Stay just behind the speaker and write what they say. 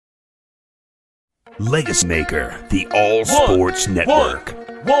Legacy Maker, the All Sports Network.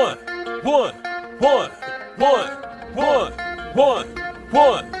 Welcome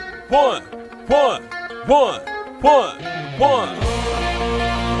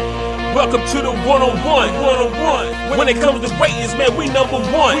to the one-on-one. When it comes to ratings, man, we number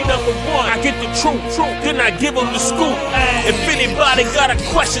one. I get the truth, then I give them the scoop. If anybody got a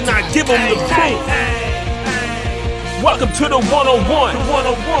question, I give them the proof. Welcome to the one-on-one.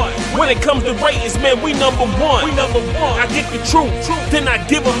 When it comes to ratings, man, we number one. I get the truth, then I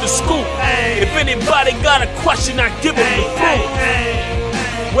give them the scoop. If anybody got a question, I give them the proof.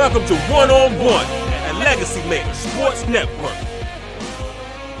 Welcome to one-on-one at Legacy Maker Sports Network.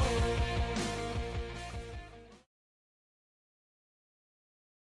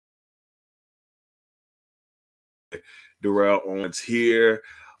 Darrell Owens here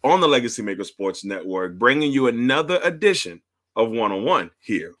on the Legacy Maker Sports Network, bringing you another edition of One-on-One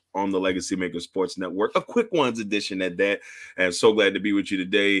here on the Legacy Maker Sports Network. A quick ones edition at that. And so glad to be with you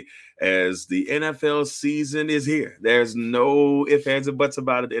today as the NFL season is here. There's no ifs, ands, and buts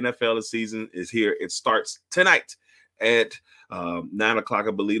about it. The NFL season is here. It starts tonight at 9 o'clock,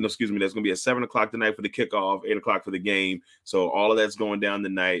 I believe. No, excuse me. That's going to be at 7 o'clock tonight for the kickoff, 8 o'clock for the game. So all of that's going down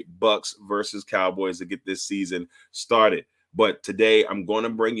tonight. Bucks versus Cowboys to get this season started. But today I'm going to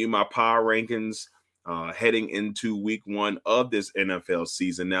bring you my power rankings heading into week one of this NFL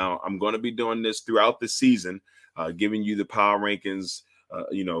season. Now, I'm going to be doing this throughout the season, giving you the power rankings,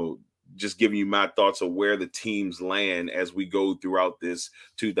 just giving you my thoughts of where the teams land as we go throughout this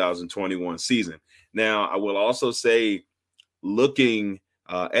 2021 season. Now, I will also say, looking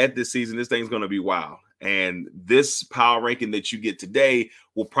at this season, this thing's going to be wild. And this power ranking that you get today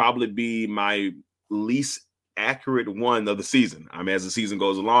will probably be my least accurate one of the season. I mean, as the season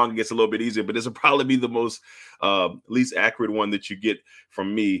goes along, it gets a little bit easier, but this will probably be the most least accurate one that you get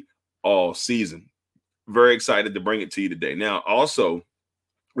from me all season. Very excited to bring it to you today. Now, also,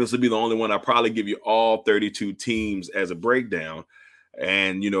 this will be the only one I probably give you all 32 teams as a breakdown.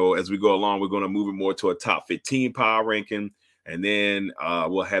 And, as we go along, we're going to move it more to a top 15 power ranking. And then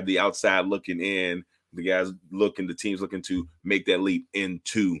we'll have the outside looking in, the guys looking, the teams looking to make that leap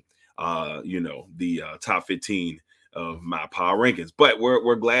into, the top 15 of my power rankings. But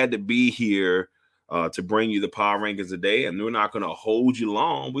we're glad to be here to bring you the power rankings today. And we're not going to hold you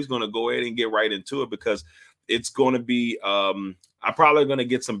long. We're going to go ahead and get right into it because it's going to be I'm probably going to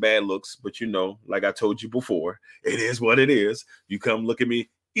get some bad looks. But, like I told you before, it is what it is. You come look at me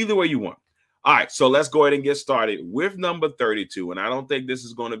either way you want. All right, so let's go ahead and get started with number 32. And I don't think this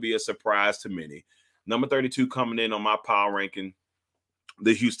is going to be a surprise to many. Number 32 coming in on my power ranking,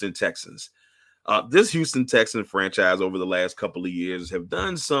 the Houston Texans. This Houston Texans franchise over the last couple of years have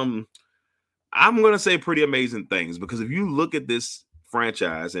done some, I'm going to say, pretty amazing things. Because if you look at this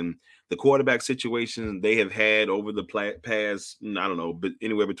franchise and the quarterback situation they have had over the past, I don't know, but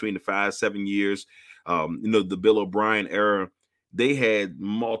anywhere between the 5-7 years, the Bill O'Brien era, they had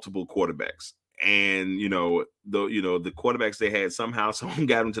multiple quarterbacks, and the quarterbacks they had, somehow someone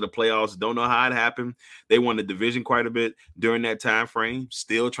got them to the playoffs. Don't know how it happened. They won the division quite a bit during that time frame.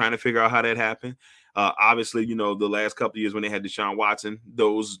 Still trying to figure out how that happened. Obviously, the last couple of years when they had Deshaun Watson,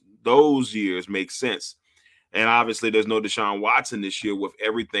 those years make sense. And obviously, there's no Deshaun Watson this year with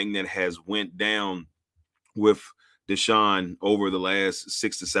everything that has went down with Deshaun over the last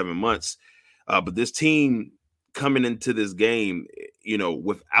 6 to 7 months. But this team, coming into this game,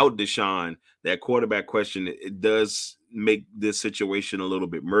 without Deshaun, that quarterback question, it does make this situation a little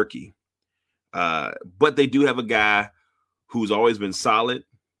bit murky. But they do have a guy who's always been solid,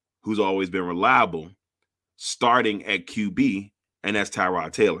 who's always been reliable, starting at QB, and that's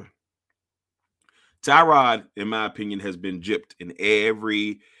Tyrod Taylor. Tyrod, in my opinion, has been gypped in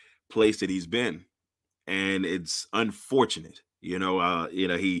every place that he's been, and it's unfortunate. He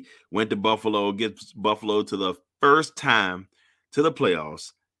went to Buffalo, gets Buffalo to the first time to the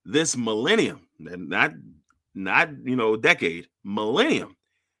playoffs this millennium, not decade, millennium.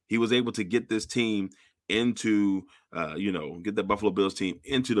 He was able to get this team into, get the Buffalo Bills team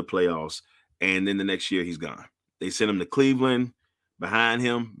into the playoffs, and then the next year he's gone. They sent him to Cleveland. Behind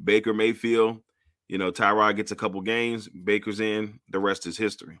him, Baker Mayfield. Tyrod gets a couple games. Baker's in. The rest is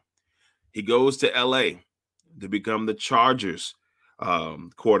history. He goes to L.A. to become the Chargers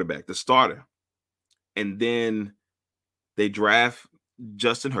quarterback, the starter. And then they draft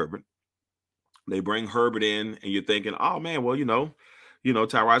Justin Herbert. They bring Herbert in, and you're thinking, oh, man, well,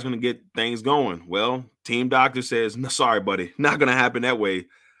 Tyrod's going to get things going. Well, team doctor says, no, sorry, buddy, not going to happen that way.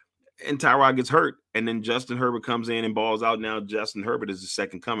 And Tyrod gets hurt, and then Justin Herbert comes in and balls out. Now Justin Herbert is the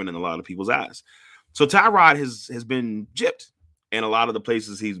second coming in a lot of people's eyes. So Tyrod has been gypped in a lot of the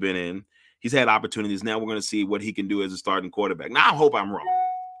places he's been in. He's had opportunities. Now we're going to see what he can do as a starting quarterback. Now, I hope I'm wrong.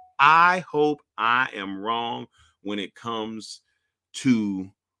 I hope I am wrong when it comes to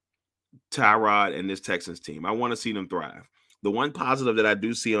Tyrod and this Texans team. I want to see them thrive. The one positive that I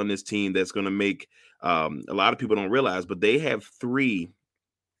do see on this team that's going to make a lot of people don't realize, but they have three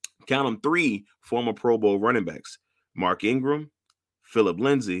former Pro Bowl running backs: Mark Ingram, Phillip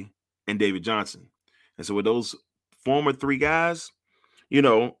Lindsay, and David Johnson. And so with those former three guys, you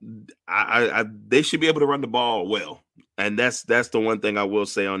know, they should be able to run the ball well. And that's the one thing I will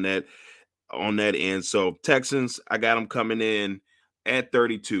say on that end. So Texans, I got them coming in at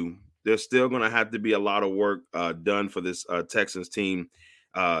 32. There's still going to have to be a lot of work done for this Texans team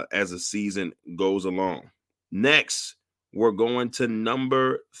as the season goes along. Next, we're going to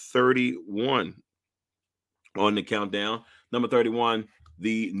number 31 on the countdown. Number 31,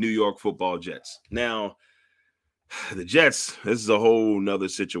 the New York Football Jets. Now, the Jets, this is a whole nother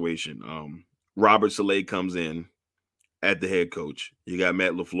situation. Robert Saleh comes in at the head coach. You got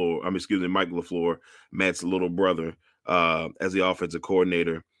Mike LaFleur, Matt's little brother, as the offensive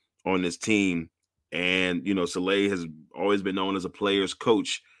coordinator on this team. And, you know, Saleh has always been known as a player's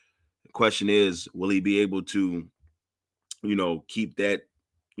coach. The question is, will he be able to, you know, keep that,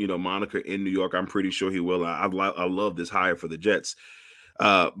 you know, moniker in New York? I'm pretty sure he will. I love this hire for the Jets.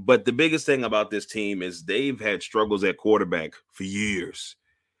 But the biggest thing about this team is they've had struggles at quarterback for years.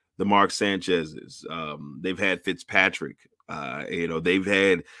 The Mark Sanchez's, they've had Fitzpatrick. You know, they've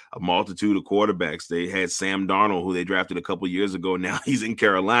had a multitude of quarterbacks. They had Sam Darnold, who they drafted a couple years ago. Now he's in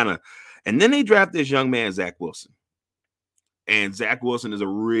Carolina. And then they drafted this young man, Zach Wilson. And Zach Wilson is a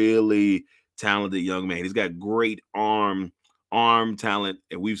really talented young man. He's got great arm talent,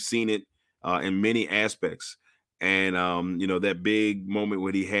 and we've seen it in many aspects. And, you know, that big moment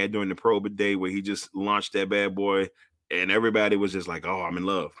what he had during the Pro Day where he just launched that bad boy and everybody was just like, oh, I'm in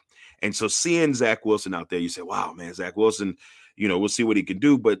love. And so seeing Zach Wilson out there, you say, wow, man, Zach Wilson, you know, we'll see what he can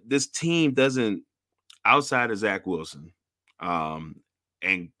do. But this team doesn't, outside of Zach Wilson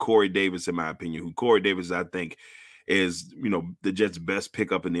and Corey Davis, in my opinion, who Corey Davis, I think, is, you know, the Jets' best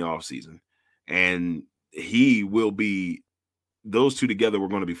pickup in the offseason. And he will be, those two together were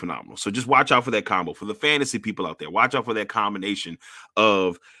going to be phenomenal. So just watch out for that combo. For the fantasy people out there, watch out for that combination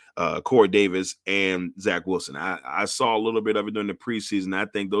of Corey Davis and Zach Wilson. I saw a little bit of it during the preseason. I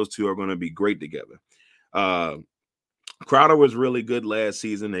think those two are going to be great together. Crowder was really good last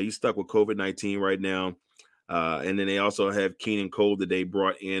season. He's stuck with COVID-19 right now. And then they also have Keenan Cole that they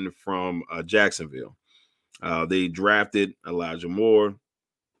brought in from Jacksonville. They drafted Elijah Moore.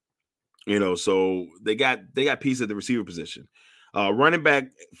 You know, so they got pieces at the receiver position. Running back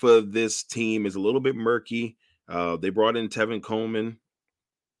for this team is a little bit murky. They brought in Tevin Coleman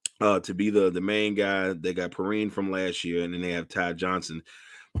to be the main guy. They got Perrine from last year, and then they have Ty Johnson.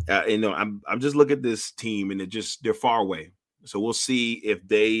 You know, I'm just looking at this team, and they're far away. So we'll see if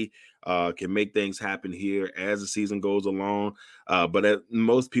they can make things happen here as the season goes along. But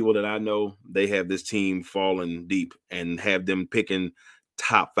most people that I know, they have this team falling deep and have them picking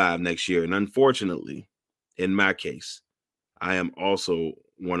top 5 next year. And unfortunately, in my case, I am also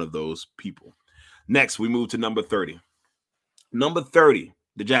one of those people. Next, we move to number 30. Number 30,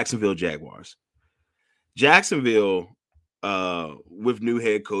 the Jacksonville Jaguars. Jacksonville, with new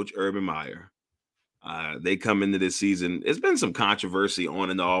head coach Urban Meyer, they come into this season. It's been some controversy on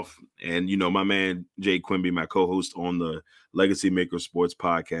and off. And, you know, my man, Jay Quimby, my co-host on the Legacy Maker Sports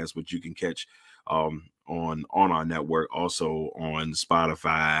podcast, which you can catch on our network, also on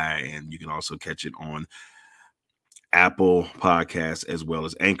Spotify, and you can also catch it on Apple Podcasts as well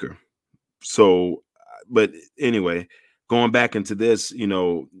as Anchor. So, but anyway, going back into this, you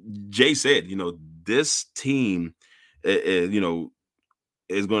know, Jay said, you know, this team, you know,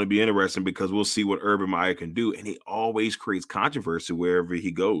 is going to be interesting because we'll see what Urban Meyer can do. And he always creates controversy wherever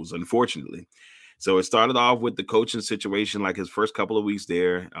he goes, unfortunately. So it started off with the coaching situation, like his first couple of weeks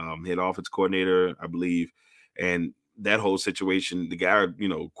there, head offense coordinator, I believe. And that whole situation, the guy, you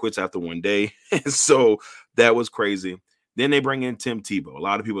know, quits after one day. And so that was crazy. Then they bring in Tim Tebow. A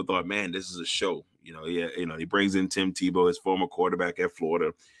lot of people thought, man, this is a show. You know, he brings in Tim Tebow, his former quarterback at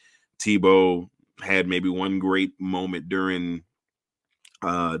Florida. Tebow had maybe one great moment during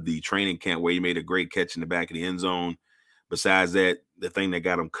the training camp where he made a great catch in the back of the end zone. Besides that, the thing that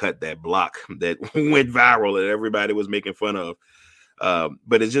got him cut, that block that went viral that everybody was making fun of.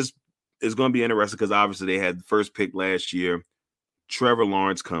 But it's going to be interesting because obviously they had the first pick last year. Trevor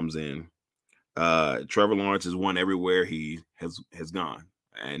Lawrence comes in. Trevor Lawrence has won everywhere he has gone,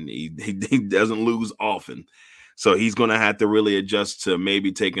 and he doesn't lose often. So he's going to have to really adjust to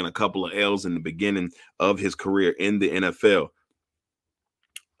maybe taking a couple of L's in the beginning of his career in the NFL.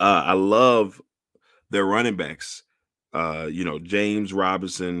 I love their running backs. James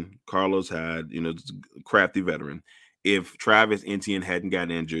Robinson, Carlos Hyde, crafty veteran. If Travis Etienne hadn't gotten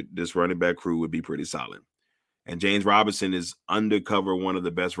injured, this running back crew would be pretty solid. And James Robinson is undercover one of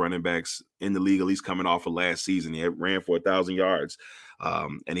the best running backs in the league, at least coming off of last season. He ran for 1,000 yards,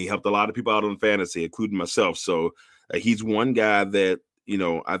 and he helped a lot of people out on fantasy, including myself. So he's one guy that,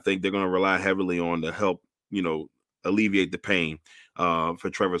 I think they're going to rely heavily on to help, alleviate the pain for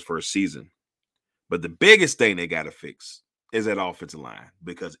Trevor's first season. But the biggest thing they got to fix is that offensive line,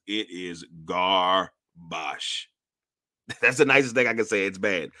 because it is garbage. That's the nicest thing I can say. It's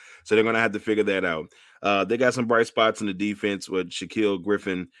bad. So they're going to have to figure that out. They got some bright spots in the defense with Shaquille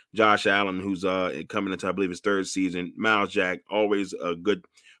Griffin, Josh Allen, who's coming into, I believe, his third season. Miles Jack, always a good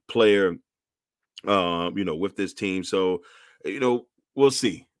player, with this team. So, we'll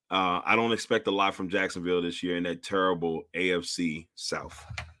see. I don't expect a lot from Jacksonville this year in that terrible AFC South.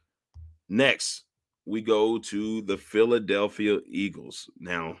 Next, we go to the Philadelphia Eagles.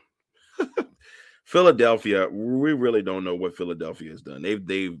 Now, Philadelphia, we really don't know what Philadelphia has done.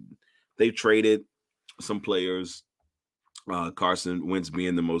 They've traded some players, Carson Wentz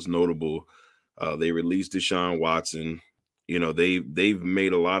being the most notable. They released Deshaun Watson. They've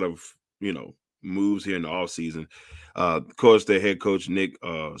made a lot of, moves here in the offseason. Of course, their head coach, Nick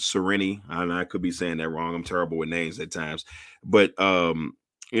Sirianni, and I could be saying that wrong. I'm terrible with names at times. But,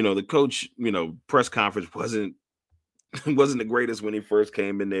 the coach, press conference wasn't the greatest when he first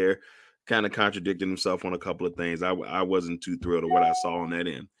came in there. Kind of contradicting himself on a couple of things. I wasn't too thrilled with what I saw on that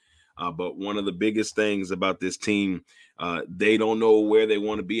end. But one of the biggest things about this team, they don't know where they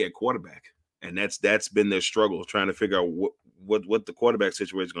want to be at quarterback. And that's been their struggle, trying to figure out what the quarterback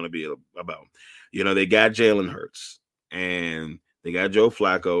situation is going to be about. They got Jalen Hurts and they got Joe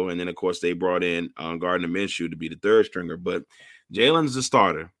Flacco. And then, of course, they brought in Gardner Minshew to be the third stringer. But Jalen's the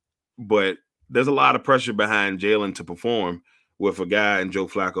starter. But there's a lot of pressure behind Jalen to perform with a guy in Joe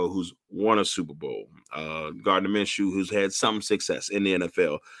Flacco who's won a Super Bowl, Gardner Minshew, who's had some success in the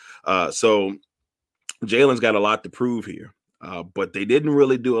NFL. So Jalen's got a lot to prove here, but they didn't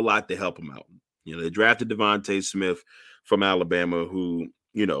really do a lot to help him out. They drafted Devontae Smith from Alabama, who,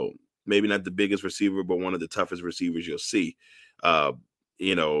 maybe not the biggest receiver, but one of the toughest receivers you'll see.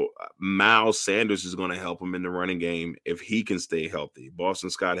 Miles Sanders is going to help him in the running game if he can stay healthy.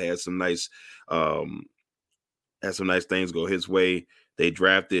 Boston Scott has some nice things go his way. They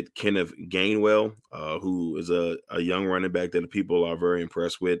drafted Kenneth Gainwell, who is a young running back that people are very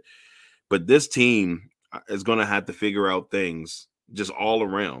impressed with. But this team is going to have to figure out things just all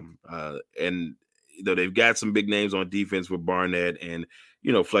around. And they've got some big names on defense with Barnett and,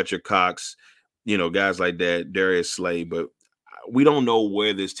 Fletcher Cox, guys like that, Darius Slay. But we don't know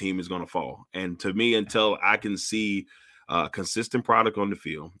where this team is going to fall. And to me, until I can see consistent product on the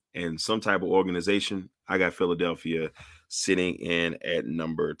field and some type of organization, I got Philadelphia sitting in at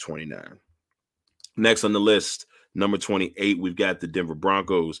number 29. Next on the list, number 28, we've got the Denver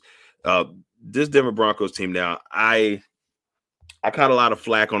Broncos. This Denver Broncos team now, I caught a lot of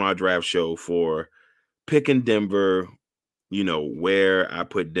flack on our draft show for picking Denver, where I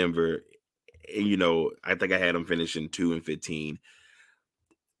put Denver. I think I had them finishing 2-15.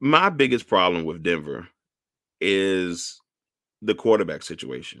 My biggest problem with Denver is the quarterback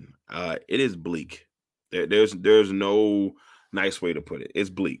situation. It is bleak. There's no nice way to put it. It's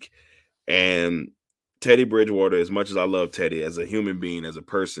bleak. And Teddy Bridgewater, as much as I love Teddy as a human being, as a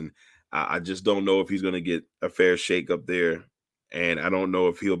person, I just don't know if he's going to get a fair shake up there. And I don't know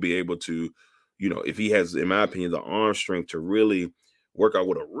if he'll be able to, if he has, in my opinion, the arm strength to really work out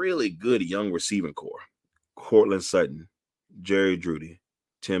with a really good young receiving core. Cortland Sutton, Jerry Jeudy,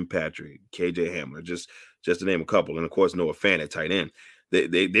 Tim Patrick, KJ Hamler, just to name a couple. And, of course, Noah Fant at tight end.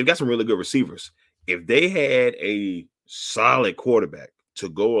 They've got some really good receivers. If they had a solid quarterback to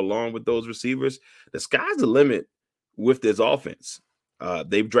go along with those receivers, the sky's the limit with this offense.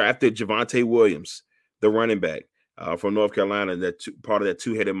 They've drafted Javonte Williams, the running back from North Carolina, part of that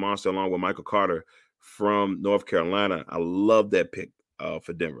two-headed monster along with Michael Carter from North Carolina. I love that pick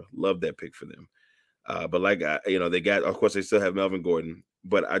for Denver. Love that pick for them. But they got, of course, they still have Melvin Gordon.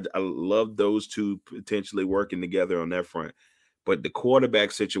 But I love those two potentially working together on that front. But the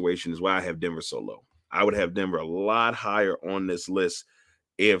quarterback situation is why I have Denver so low. I would have Denver a lot higher on this list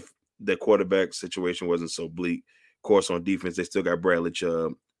if the quarterback situation wasn't so bleak. Of course, on defense, they still got Bradley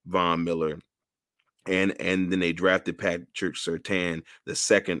Chubb, Von Miller, and then they drafted Patrick Surtain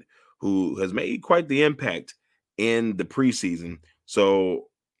II, who has made quite the impact in the preseason. So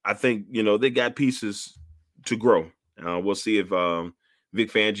I think, they got pieces to grow. We'll see if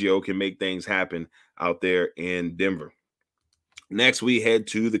Vic Fangio can make things happen out there in Denver. Next, we head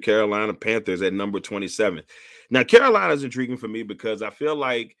to the Carolina Panthers at number 27. Now, Carolina is intriguing for me because I feel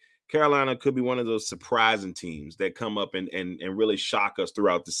like Carolina could be one of those surprising teams that come up and really shock us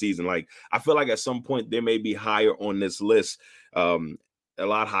throughout the season. Like, I feel like at some point they may be higher on this list, a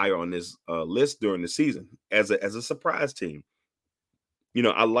lot higher on this list during the season as a surprise team.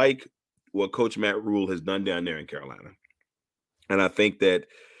 I like what Coach Matt Rule has done down there in Carolina. And I think that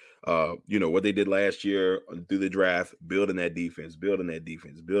what they did last year through the draft, building that defense.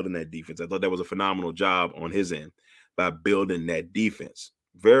 I thought that was a phenomenal job on his end by building that defense.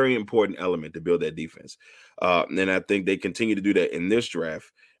 Very important element to build that defense. And I think they continue to do that in this draft.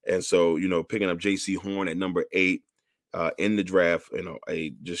 And so, picking up J.C. Horn at number 8 in the draft,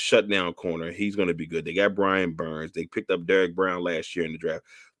 a just shutdown corner, he's going to be good. They got Brian Burns. They picked up Derek Brown last year in the draft.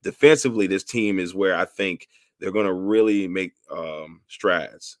 Defensively, this team is where I think they're going to really make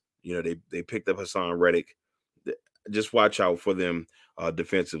strides. They picked up Hassan Reddick. Just watch out for them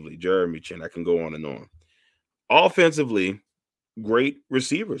defensively. Jeremy Chin, I can go on and on. Offensively, great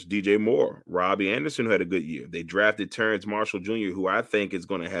receivers. DJ Moore, Robbie Anderson, who had a good year. They drafted Terrence Marshall Jr., who I think is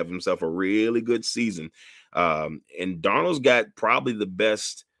going to have himself a really good season. And Darnold's got probably the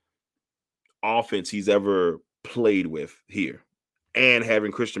best offense he's ever played with here. And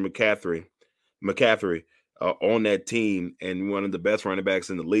having Christian McCaffrey on that team and one of the best running backs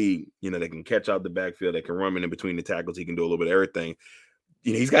in the league, that can catch out the backfield, that can run in between the tackles. He can do a little bit of everything.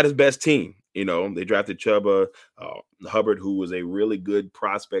 He's got his best team. They drafted Chuba Hubbard, who was a really good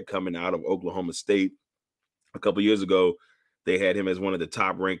prospect coming out of Oklahoma State. A couple years ago, they had him as one of the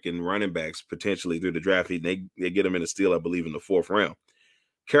top ranking running backs potentially through the draft. They get him in a steal, I believe, in the 4th round.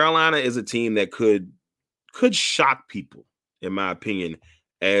 Carolina is a team that could shock people, in my opinion,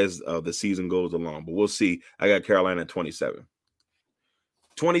 as the season goes along. But we'll see. I got Carolina at 27.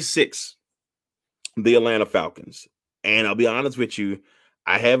 26, the Atlanta Falcons. And I'll be honest with you,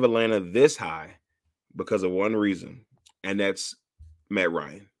 I have Atlanta this high because of one reason, and that's Matt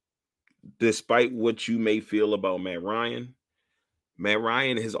Ryan. Despite what you may feel about Matt Ryan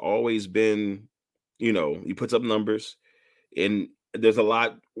has always been, he puts up numbers, and there's a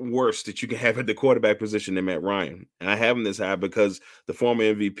lot worse that you can have at the quarterback position than Matt Ryan. And I have him this high because the former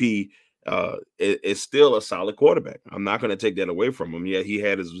MVP is still a solid quarterback. I'm not going to take that away from him. Yeah, he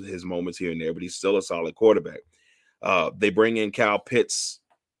had his moments here and there, but he's still a solid quarterback. They bring in Kyle Pitts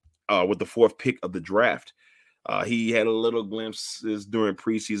with the 4th pick of the draft. He had a little glimpses during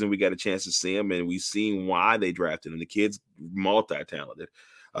preseason. We got a chance to see him, and we've seen why they drafted him. The kid's multi-talented.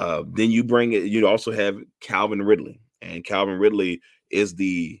 Then you also have Calvin Ridley. And Calvin Ridley is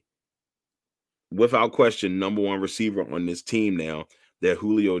the, without question, number 1 receiver on this team now that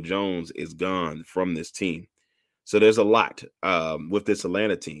Julio Jones is gone from this team. So there's a lot with this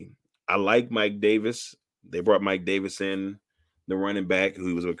Atlanta team. I like Mike Davis. They brought Mike Davis in, the running back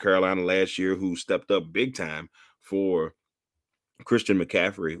who was with Carolina last year, who stepped up big time for Christian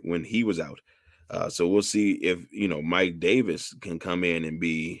McCaffrey when he was out. So we'll see if, Mike Davis can come in and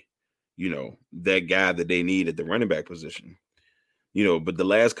be, that guy that they need at the running back position. But the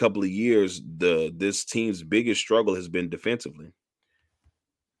last couple of years, this team's biggest struggle has been defensively.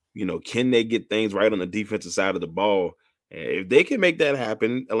 Can they get things right on the defensive side of the ball? If they can make that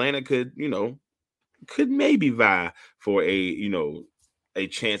happen, Atlanta could maybe vie for a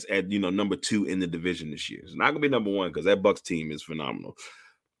chance at, number 2 in the division this year. It's not going to be number 1 because that Bucs team is phenomenal.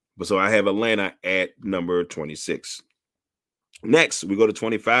 But so I have Atlanta at number 26. Next, we go to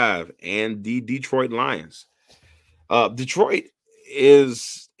 25 and the Detroit Lions. Detroit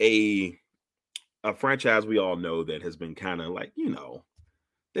is a franchise we all know that has been kind of like,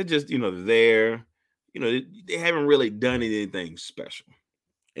 they're just, there. They haven't really done anything special.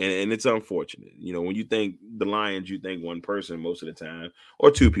 And it's unfortunate. When you think the Lions, you think one person most of the time, or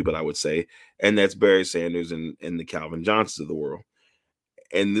 2 people, I would say, and that's Barry Sanders and the Calvin Johnsons of the world.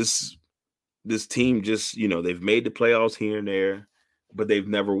 And this team just, they've made the playoffs here and there, but they've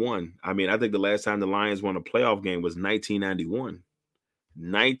never won. I mean, I think the last time the Lions won a playoff game was 1991.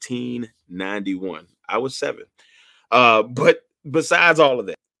 1991. I was 7. But besides all of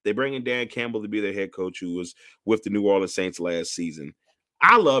that, they bring in Dan Campbell to be their head coach, who was with the New Orleans Saints last season.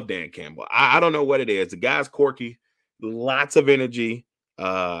 I love Dan Campbell. I don't know what it is. The guy's quirky, lots of energy.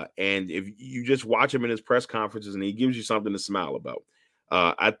 And if you just watch him in his press conferences, and he gives you something to smile about.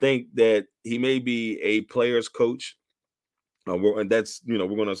 I think that he may be a player's coach. And that's,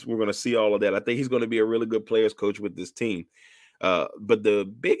 we're gonna see all of that. I think he's going to be a really good player's coach with this team. But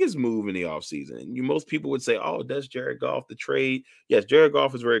the biggest move in the offseason, most people would say, oh, that's Jared Goff, the trade. Yes, Jared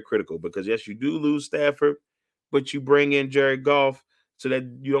Goff is very critical because, yes, you do lose Stafford, but you bring in Jared Goff so that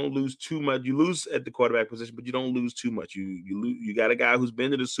you don't lose too much. You lose at the quarterback position, but you don't lose too much. You got a guy who's been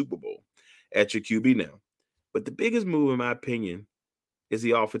to the Super Bowl at your QB now. But the biggest move, in my opinion, is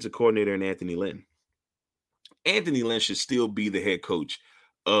the offensive coordinator in Anthony Lynn. Anthony Lynn should still be the head coach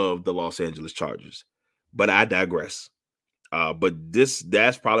of the Los Angeles Chargers, but I digress. But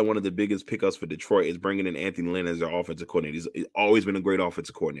that's probably one of the biggest pickups for Detroit is bringing in Anthony Lynn as their offensive coordinator. He's always been a great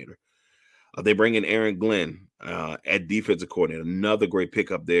offensive coordinator. They bring in Aaron Glenn at defensive coordinator. Another great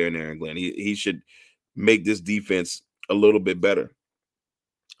pickup there in Aaron Glenn. He should make this defense a little bit better.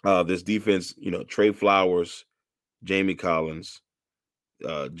 This defense, Trey Flowers, Jamie Collins,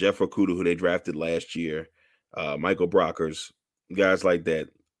 Jeff Okudah, who they drafted last year, Michael Brockers, guys like that,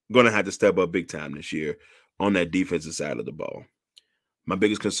 going to have to step up big time this year on that defensive side of the ball. My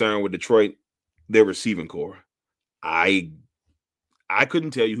biggest concern with Detroit, their receiving core. I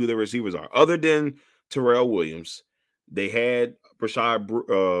couldn't tell you who their receivers are other than Terrell Williams. They had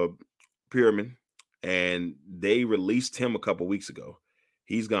Brashad Perriman, and they released him a couple weeks ago.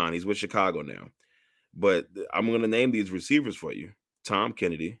 He's gone. He's with Chicago now. But I'm going to name these receivers for you. Tom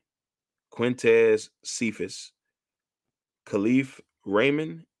Kennedy, Quintez Cephas, Khalif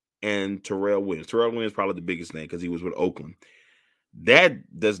Raymond, and Terrell Williams. Terrell Williams is probably the biggest name because he was with Oakland.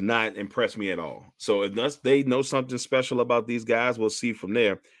 That does not impress me at all. So if they know something special about these guys, we'll see from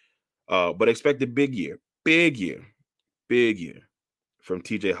there. But expect a big year from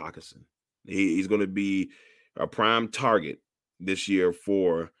TJ Hawkinson. He's going to be a prime target this year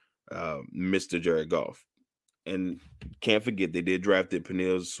for Mr. Jared Goff. And can't forget, they did draft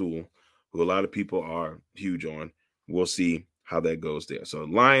Penei Sewell, who a lot of people are huge on. We'll see how that goes there. So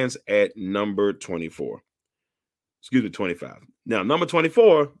Lions at number 24. Excuse me, 25. Now, number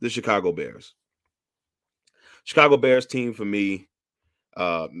 24, the Chicago Bears. Chicago Bears team for me,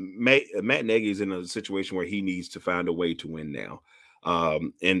 Matt Nagy is in a situation where he needs to find a way to win now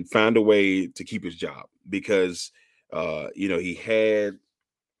and find a way to keep his job because, he had –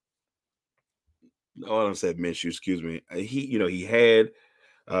 I said Minshew, excuse me. He had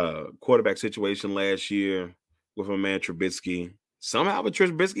a quarterback situation last year with my man Trubisky. Somehow, but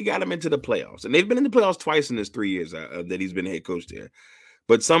Trubisky got him into the playoffs, and they've been in the playoffs twice in his 3 years that he's been head coach there.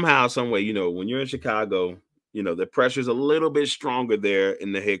 But somehow, some way, when you're in Chicago, the pressure's a little bit stronger there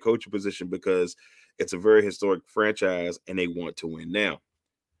in the head coaching position because it's a very historic franchise, and they want to win now.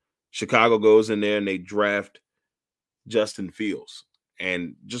 Chicago goes in there and they draft Justin Fields,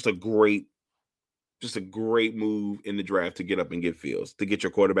 and just a great move in the draft to get up and get Fields, to get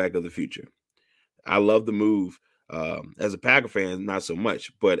your quarterback of the future. I love the move. As a Packer fan, not so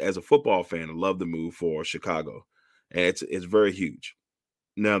much, but as a football fan, I love the move for Chicago, and it's very huge.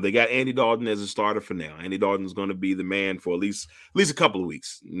 Now they got Andy Dalton as a starter for now. Andy Dalton is going to be the man for at least a couple of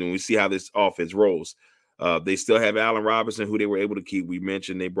weeks. We see how this offense rolls. They still have Allen Robinson, who they were able to keep. We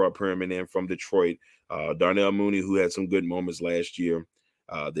mentioned they brought Perriman in from Detroit. Darnell Mooney, who had some good moments last year.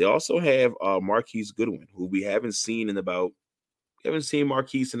 They also have Marquise Goodwin, who we haven't seen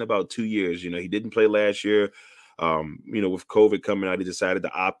Marquise in about 2 years. He didn't play last year. With COVID coming out, he decided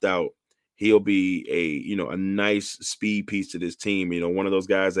to opt out. He'll be a nice speed piece to this team. One of those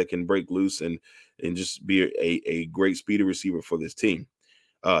guys that can break loose and just be a great speedy receiver for this team.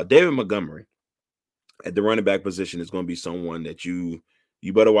 David Montgomery at the running back position is going to be someone that you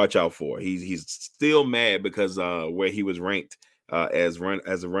better watch out for. He's still mad because where he was ranked as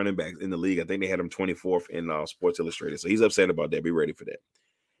a running back in the league. I think they had him 24th in Sports Illustrated. So he's upset about that. Be ready for that.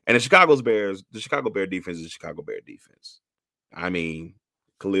 And the Chicago Bear defense is the Chicago Bear defense. I mean,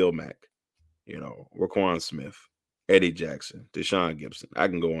 Khalil Mack, Raquan Smith, Eddie Jackson, Deshaun Gibson. I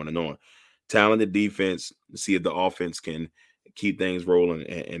can go on and on. Talented defense. See if the offense can keep things rolling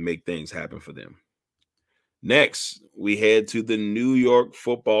and make things happen for them. Next, we head to the New York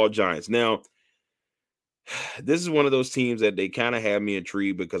Football Giants. Now, this is one of those teams that they kind of have me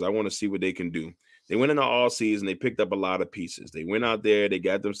intrigued because I want to see what they can do. They went in the all season. They picked up a lot of pieces. They went out there. They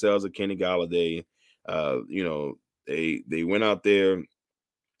got themselves a Kenny Golladay. They went out there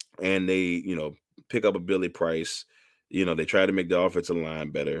and they, pick up a Billy Price. They tried to make the offensive line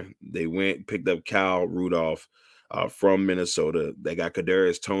better. They picked up Kyle Rudolph from Minnesota. They got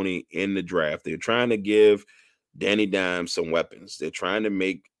Kadarius Toney in the draft. They're trying to give Danny Dimes some weapons. They're trying to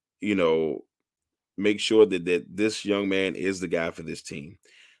make sure that this young man is the guy for this team.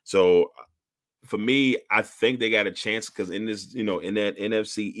 So for me, I think they got a chance because in this, in that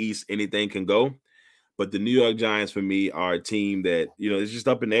NFC East, anything can go. But the New York Giants, for me, are a team that, it's just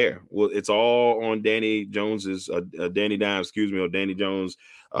up in the air. Well, it's all on Danny Jones, and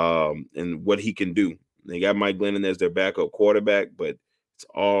what he can do. They got Mike Glennon as their backup quarterback, but it's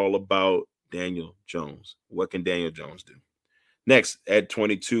all about Daniel Jones. What can Daniel Jones do? Next, at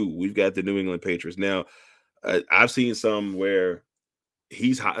 22, we've got the New England Patriots. Now, I've seen some where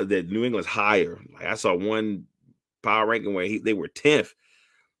he's high, that New England's higher. Like I saw one power ranking where they were 10th.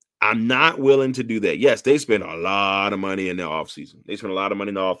 I'm not willing to do that. Yes, they spent a lot of money in the offseason. They spent a lot of money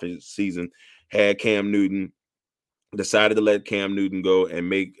in the offseason, had Cam Newton, decided to let Cam Newton go and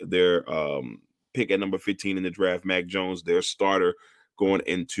make their pick at number 15 in the draft, Mac Jones, their starter going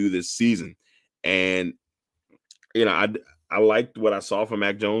into this season. And, I liked what I saw from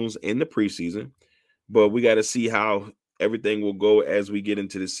Mac Jones in the preseason, but we got to see how everything will go as we get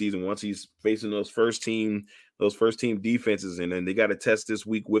into the season. Once he's facing those first team defenses, and then they got to test this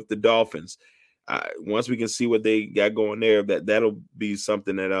week with the Dolphins. Once we can see what they got going there, that'll be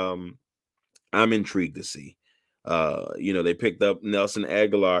something that I'm intrigued to see. They picked up Nelson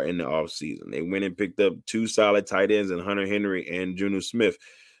Aguilar in the offseason. They went and picked up 2 solid tight ends, and Hunter Henry and Juju Smith.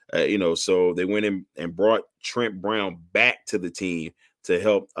 So they went in and brought Trent Brown back to the team to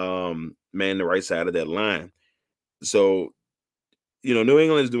help man the right side of that line. So, New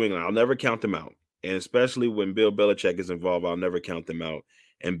England is doing it. I'll never count them out. And especially when Bill Belichick is involved, I'll never count them out.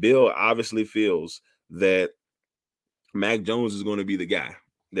 And Bill obviously feels that Mac Jones is going to be the guy,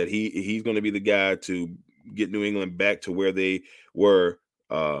 that he's going to be the guy to get New England back to where they were,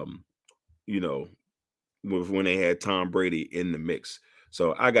 when they had Tom Brady in the mix.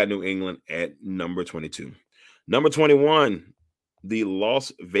 So I got New England at number 22. Number 21, the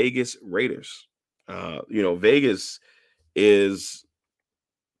Las Vegas Raiders. Vegas is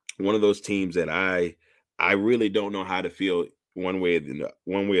one of those teams that I really don't know how to feel one way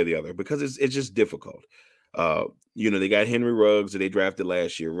or the other, because it's just difficult. They got Henry Ruggs that they drafted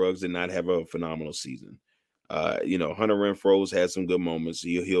last year. Ruggs did not have a phenomenal season. Hunter Renfro's had some good moments.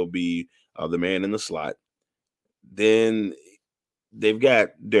 He'll be the man in the slot. Then they've got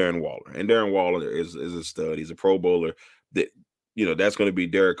Darren Waller, and Darren Waller is a stud. He's a Pro Bowler. That's going to be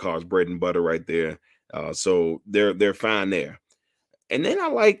Derek Carr's bread and butter right there. So they're fine there. And then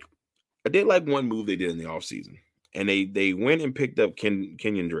I did like one move they did in the offseason, and they went and picked up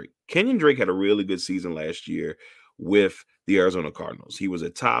Kenyon Drake. Kenyon Drake had a really good season last year with the Arizona Cardinals. He was a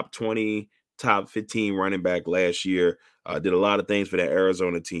top 20, top 15 running back last year. Did a lot of things for that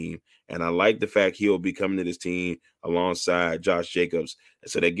Arizona team. And I like the fact he'll be coming to this team alongside Josh Jacobs.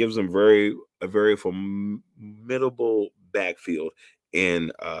 So that gives them a very formidable backfield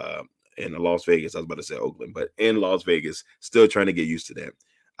in Las Vegas. I was about to say Oakland, but in Las Vegas, still trying to get used to that.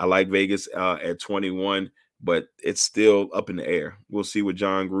 I like Vegas at 21, but it's still up in the air. We'll see what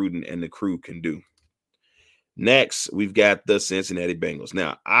John Gruden and the crew can do. Next, we've got the Cincinnati Bengals.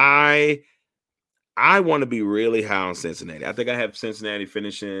 Now, I want to be really high on Cincinnati. I think I have Cincinnati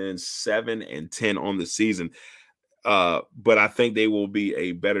finishing 7-10 on the season. But I think they will be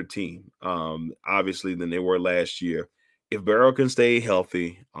a better team, obviously, than they were last year. If Burrow can stay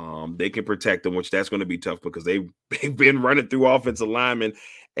healthy, they can protect them, which that's going to be tough because they've been running through offensive linemen,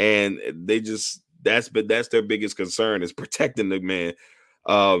 and that's their biggest concern is protecting the man.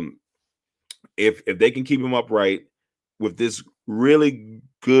 If they can keep him upright with this really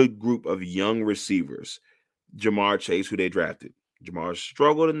good group of young receivers, Ja'Marr Chase, who they drafted. Ja'Marr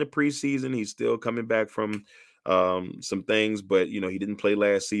struggled in the preseason. He's still coming back from some things, but he didn't play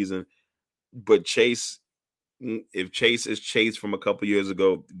last season. But Chase, if Chase is Chase from a couple years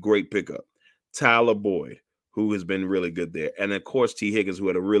ago, great pickup. Tyler Boyd, who has been really good there. And of course, T. Higgins, who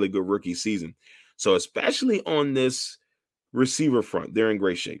had a really good rookie season. So especially on this receiver front, they're in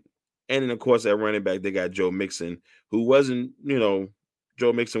great shape. And then, of course, at running back, they got Joe Mixon, who wasn't, Joe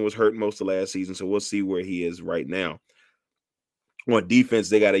Mixon was hurt most of last season. So we'll see where he is right now. On defense,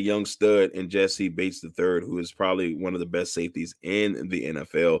 they got a young stud in Jesse Bates III, who is probably one of the best safeties in the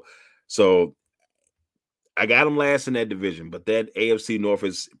NFL. So I got him last in that division, but that AFC North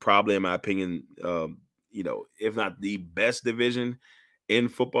is probably, in my opinion, if not the best division in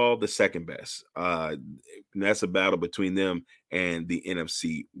football, the second best. And that's a battle between them and the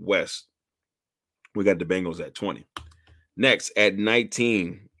NFC West. We got the Bengals at 20. Next, at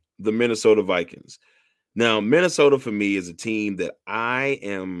 19, the Minnesota Vikings. Now, Minnesota for me is a team that I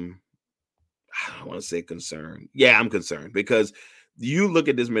don't want to say concerned. Yeah, I'm concerned because you look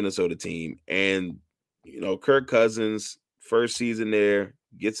at this Minnesota team and, Kirk Cousins, first season there,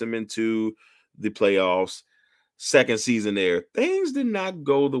 gets him into the playoffs. Second season there, things did not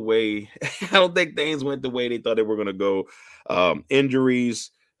go the way. I don't think things went the way they thought they were going to go. Injuries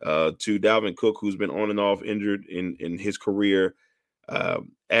to Dalvin Cook, who's been on and off injured in his career.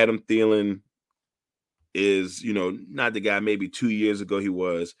 Adam Thielen is, not the guy maybe 2 years ago he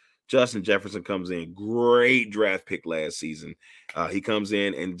was. Justin Jefferson comes in, great draft pick last season. He comes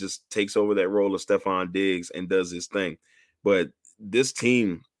in and just takes over that role of Stephon Diggs and does his thing. But this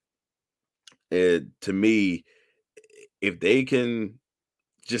team, to me, if they can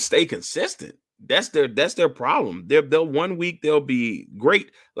just stay consistent, that's their problem. They'll 1 week they'll be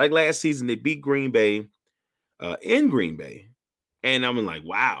great. Like last season, they beat Green Bay in Green Bay, and I'm like,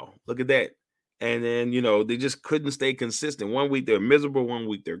 wow, look at that. And then they just couldn't stay consistent. 1 week they're miserable, 1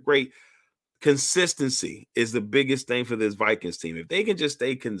 week they're great. Consistency is the biggest thing for this Vikings team. If they can just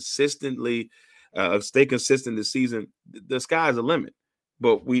stay consistent this season, the sky's the limit.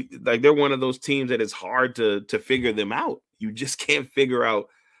 But they're one of those teams that it's hard to figure them out. You just can't figure out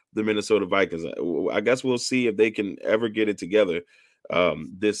the Minnesota Vikings. I guess we'll see if they can ever get it together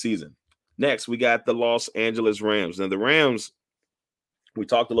this season. Next, we got the Los Angeles Rams. Now, the Rams, we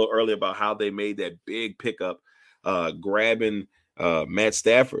talked a little earlier about how they made that big pickup, grabbing Matt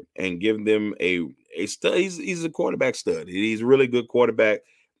Stafford and giving them a stud. He's a quarterback stud. He's a really good quarterback.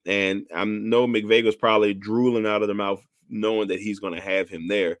 And I know McVay was probably drooling out of the mouth knowing that he's going to have him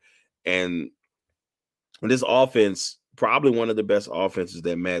there. And this offense, probably one of the best offenses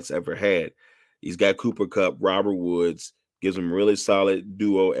that Matt's ever had. He's got Cooper Kupp, Robert Woods, gives him really solid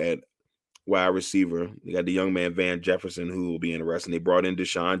duo at wide receiver. You got the young man Van Jefferson, who will be interesting. They brought in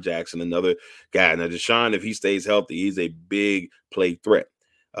Deshaun Jackson, another guy. Now, Deshaun, if he stays healthy, he's a big play threat.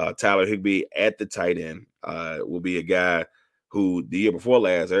 Tyler Higbee at the tight end will be a guy who the year before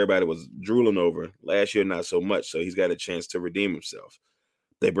last, everybody was drooling over. Last year, not so much. So he's got a chance to redeem himself.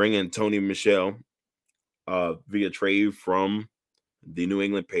 They bring in Tony Michel via trade from the New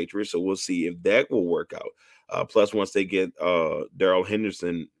England Patriots. So we'll see if that will work out. Plus, once they get Darrell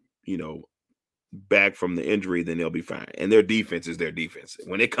Henderson, back from the injury, then they'll be fine. And their defense is their defense.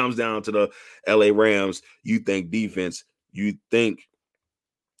 When it comes down to the LA Rams, you think defense, you think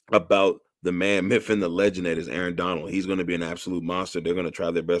about the man, myth, and the legend that is Aaron Donald. He's going to be an absolute monster. They're going to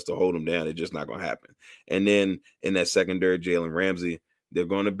try their best to hold him down. It's just not going to happen. And then in that secondary, Jalen Ramsey, they're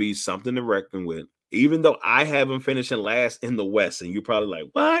going to be something to reckon with. Even though I have them finishing last in the West, and you're probably like,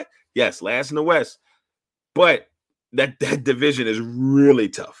 what? Yes, last in the West. But that division is really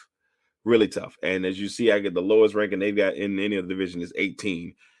tough. Really tough. And as you see, I get the lowest ranking they've got in any of the division is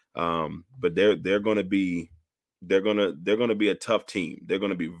 18. But they're going to be a tough team. They're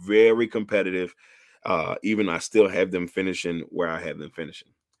going to be very competitive. Even I still have them finishing where I have them finishing.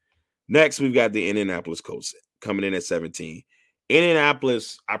 Next, we've got the Indianapolis Colts coming in at 17.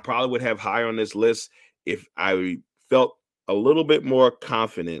 Indianapolis, I probably would have higher on this list if I felt a little bit more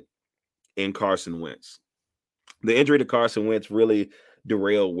confident in Carson Wentz. The injury to Carson Wentz really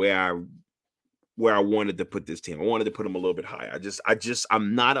derailed where I wanted to put this team. I wanted to put them a little bit higher.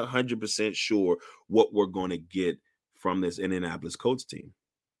 I'm not 100% sure what we're going to get from this Indianapolis Colts team.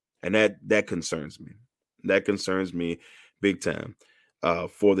 And that concerns me. That concerns me big time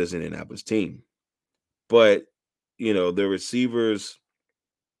for this Indianapolis team. But, the receivers,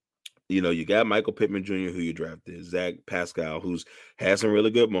 you got Michael Pittman Jr., who you drafted, Zach Pascal, who's had some really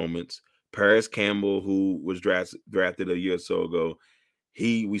good moments, Paris Campbell, who was drafted a year or so ago.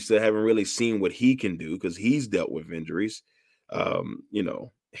 We still haven't really seen what he can do because he's dealt with injuries.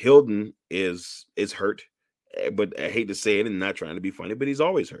 Hilton is hurt, but I hate to say it and not trying to be funny, but he's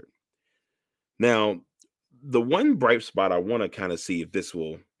always hurt. Now, the one bright spot I want to kind of see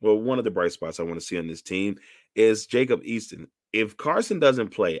one of the bright spots I want to see on this team is Jacob Easton. If Carson doesn't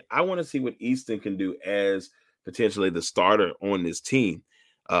play, I want to see what Easton can do as potentially the starter on this team.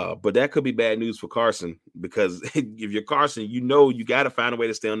 But that could be bad news for Carson because if you're Carson, you got to find a way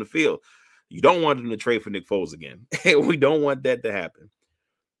to stay on the field. You don't want them to trade for Nick Foles again. We don't want that to happen.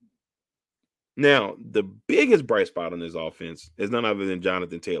 Now, the biggest bright spot on this offense is none other than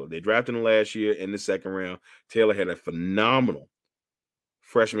Jonathan Taylor. They drafted him last year in the second round. Taylor had a phenomenal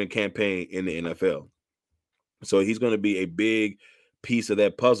freshman campaign in the NFL. So he's going to be a big piece of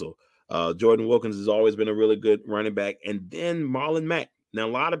that puzzle. Jordan Wilkins has always been a really good running back. And then Marlon Mack. Now, a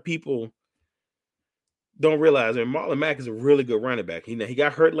lot of people don't realize that Marlon Mack is a really good running back. He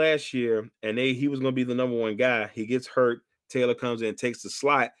got hurt last year, and he was going to be the number one guy. He gets hurt. Taylor comes in, takes the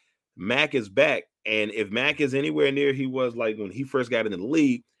slot. Mack is back. And if Mack is anywhere near he was like when he first got into the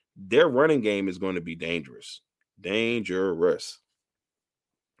league, their running game is going to be dangerous. Dangerous.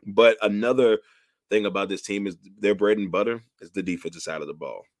 But another thing about this team is their bread and butter is the defensive side of the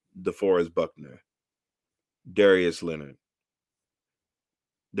ball. DeForest Buckner, Darius Leonard,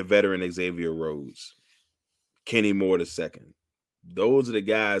 the veteran Xavier Rhodes, Kenny Moore II. Those are the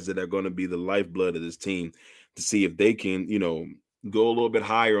guys that are going to be the lifeblood of this team to see if they can, go a little bit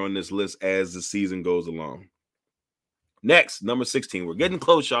higher on this list as the season goes along. Next, number 16. We're getting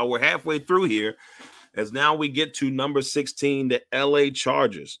close, y'all. We're halfway through here as now we get to number 16, the LA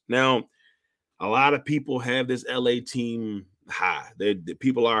Chargers. Now, a lot of people have this LA team high. The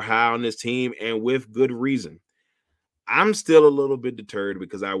people are high on this team, and with good reason. I'm still a little bit deterred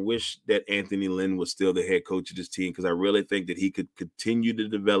because I wish that Anthony Lynn was still the head coach of this team, because I really think that he could continue the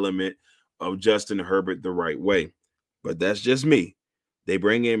development of Justin Herbert the right way. But that's just me. They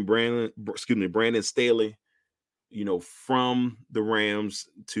bring in Brandon Staley, from the Rams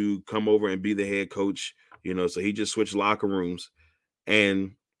to come over and be the head coach, so he just switched locker rooms.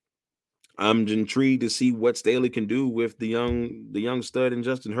 And I'm intrigued to see what Staley can do with the young stud in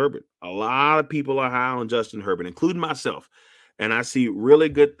Justin Herbert. A lot of people are high on Justin Herbert, including myself. And I see really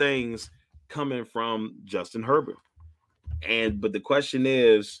good things coming from Justin Herbert. But the question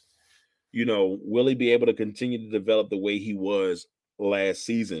is, will he be able to continue to develop the way he was last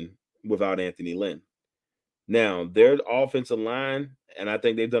season without Anthony Lynn? Now, their offensive line, and I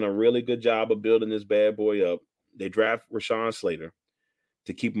think they've done a really good job of building this bad boy up. They draft Rashawn Slater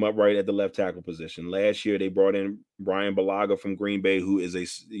to keep him upright at the left tackle position. Last year, they brought in Brian Bulaga from Green Bay, who is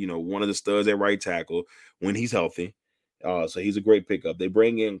one of the studs at right tackle when he's healthy. So he's a great pickup. They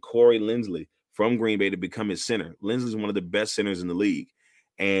bring in Corey Linsley from Green Bay to become his center. Linsley's one of the best centers in the league.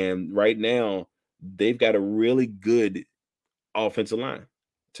 And right now, they've got a really good offensive line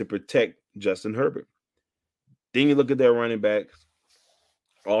to protect Justin Herbert. Then you look at their running backs,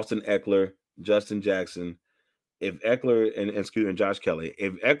 Austin Eckler, Justin Jackson. If Eckler and Josh Kelly,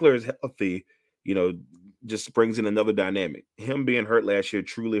 if Eckler is healthy, just brings in another dynamic. Him being hurt last year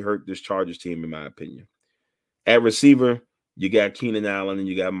truly hurt this Chargers team, in my opinion. At receiver, you got Keenan Allen and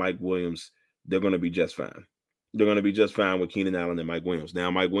you got Mike Williams. They're going to be just fine. They're going to be just fine with Keenan Allen and Mike Williams.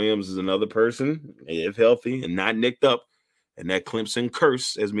 Now, Mike Williams is another person, if healthy and not nicked up, and that Clemson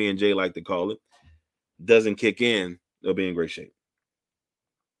curse, as me and Jay like to call it, doesn't kick in, they'll be in great shape.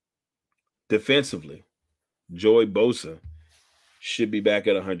 Defensively, Joey Bosa should be back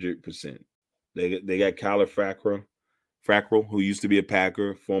at 100%. They got Kyler Fackrell, who used to be a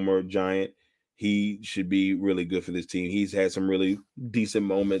Packer, former Giant. He should be really good for this team. He's had some really decent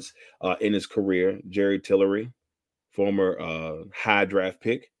moments in his career. Jerry Tillery, former high draft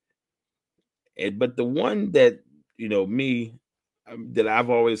pick. But the one that, that I've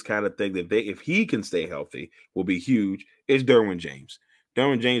always kind of think that if he can stay healthy, will be huge, is Derwin James.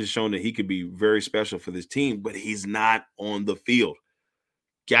 Derwin James has shown that he could be very special for this team, but he's not on the field.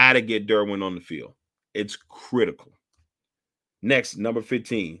 Got to get Derwin on the field. It's critical. Next, number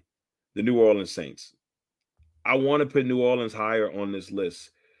 15, the New Orleans Saints. I want to put New Orleans higher on this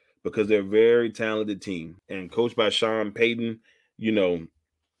list because they're a very talented team. And coached by Sean Payton, you're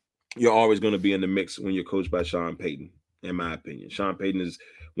always going to be in the mix when you're coached by Sean Payton, in my opinion. Sean Payton is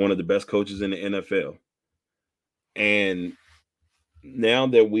one of the best coaches in the NFL. And now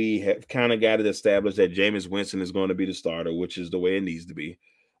that we have kind of got it established that Jameis Winston is going to be the starter, which is the way it needs to be.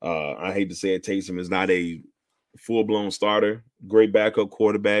 I hate to say it, Taysom is not a full-blown starter. Great backup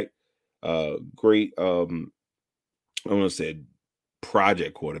quarterback. Great, I want to say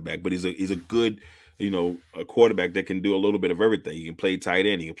project quarterback, but he's a good, a quarterback that can do a little bit of everything. He can play tight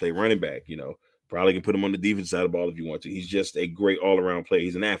end. He can play running back, Probably can put him on the defense side of the ball if you want to. He's just a great all-around player.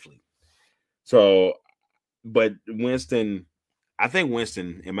 He's an athlete. So, but Winston, I think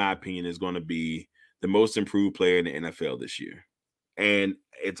Winston, in my opinion, is going to be the most improved player in the NFL this year. And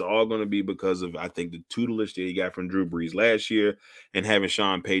it's all going to be because of, I think, the tutelage that he got from Drew Brees last year and having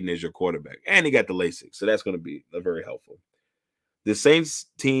Sean Payton as your quarterback. And he got the LASIK. So that's going to be very helpful. The Saints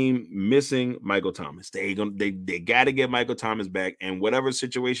team missing Michael Thomas. They got to get Michael Thomas back. And whatever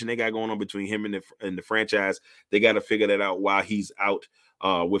situation they got going on between him and the franchise, they got to figure that out while he's out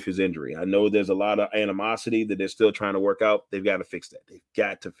with his injury. I know there's a lot of animosity that they're still trying to work out. They've got to fix that. They've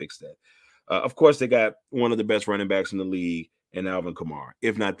got to fix that. Of course, they got one of the best running backs in the league in Alvin Kamara,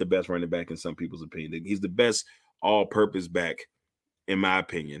 if not the best running back in some people's opinion. He's the best all-purpose back, in my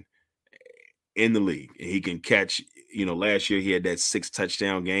opinion, in the league. And he can catch, last year he had that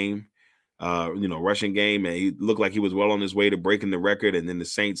 6-touchdown game, rushing game, and he looked like he was well on his way to breaking the record, and then the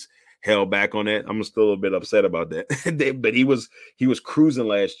Saints held back on that. I'm still a bit upset about that. But he was cruising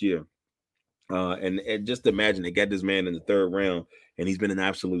last year. And just imagine they got this man in the third round, and he's been an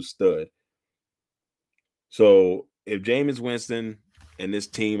absolute stud. So if Jameis Winston and this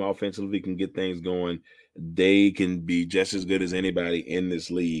team offensively can get things going, they can be just as good as anybody in this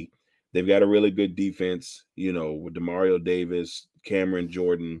league. They've got a really good defense, with Demario Davis, Cameron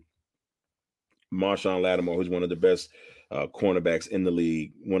Jordan, Marshawn Lattimore, who's one of the best cornerbacks in the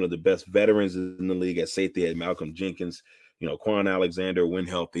league, one of the best veterans in the league at safety at Malcolm Jenkins. Quan Alexander, when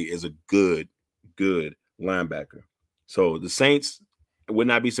healthy, is a good linebacker. So the Saints, would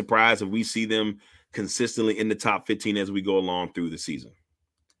not be surprised if we see them consistently in the top 15 as we go along through the season.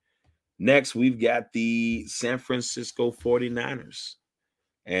 Next, we've got the San Francisco 49ers.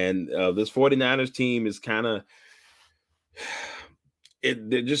 And this 49ers team is kind of,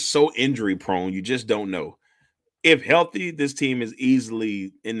 they're just so injury prone. You just don't know. If healthy, this team is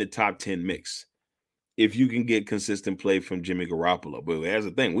easily in the top 10 mix. If you can get consistent play from Jimmy Garoppolo. But that's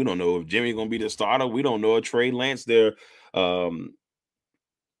the thing. We don't know if Jimmy's going to be the starter. We don't know if Trey Lance, their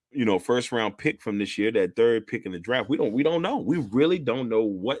first round pick from this year, that third pick in the draft. We don't know. We really don't know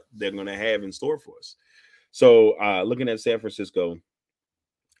what they're going to have in store for us. So looking at San Francisco,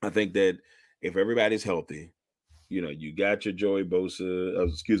 I think that if everybody's healthy, you got your Joey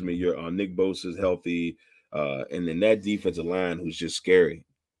Bosa, your Nick Bosa's healthy, and then that defensive line who's just scary.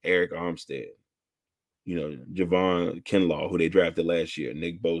 Eric Armstead, Javon Kinlaw, who they drafted last year,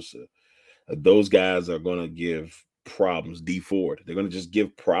 Nick Bosa. Those guys are going to give problems. Dee Ford, they're going to just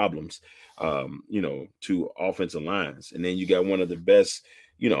give problems, to offensive lines. And then you got one of the best,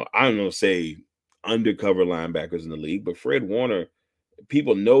 I'm going to say undercover linebackers in the league, but Fred Warner,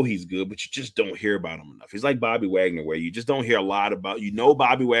 people know he's good, but you just don't hear about him enough. He's like Bobby Wagner, where you just don't hear a lot about,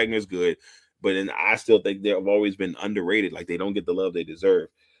 Bobby Wagner's good, but then I still think they've always been underrated. Like they don't get the love they deserve.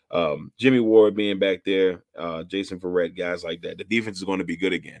 Jimmy Ward being back there, Jason Verrett, guys like that. The defense is going to be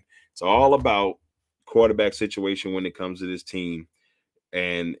good again. It's all about quarterback situation when it comes to this team.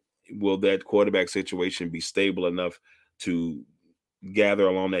 And will that quarterback situation be stable enough to gather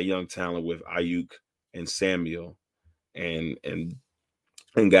along that young talent with Ayuk and Samuel and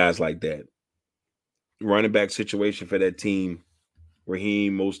guys like that? Running back situation for that team,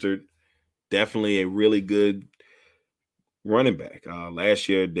 Raheem Mostert, definitely a really good running back. Last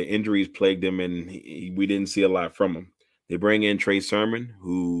year, the injuries plagued him, and we didn't see a lot from him. They bring in Trey Sermon,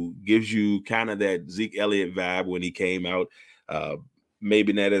 who gives you kind of that Zeke Elliott vibe when he came out.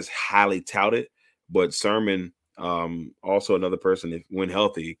 Maybe not as highly touted, but Sermon, also another person, if when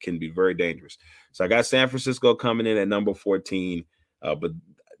healthy, can be very dangerous. So I got San Francisco coming in at number 14, but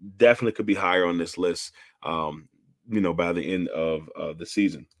definitely could be higher on this list, by the end of the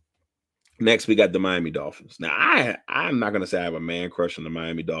season. Next, we got the Miami Dolphins. Now, I'm not going to say I have a man crush on the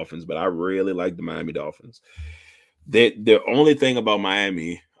Miami Dolphins, but I really like the Miami Dolphins. The only thing about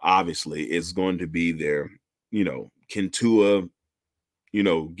Miami, obviously, is going to be their, can Tua,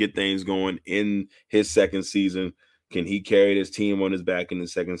 get things going in his second season? Can he carry this team on his back in the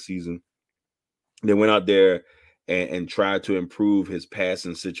second season? They went out there and tried to improve his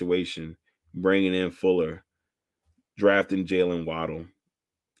passing situation, bringing in Fuller, drafting Jalen Waddle.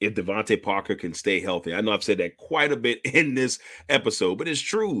 If Devontae Parker can stay healthy. I know I've said that quite a bit in this episode, but it's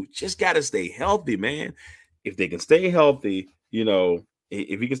true. Just got to stay healthy, man. If they can stay healthy,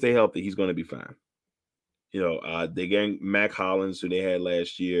 if he can stay healthy, he's going to be fine. They got Mac Hollins, who they had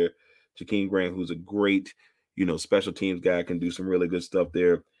last year, Jakeem Grant, who's a great, special teams guy, can do some really good stuff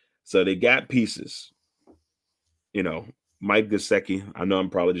there. So they got pieces. Mike Gesicki, I know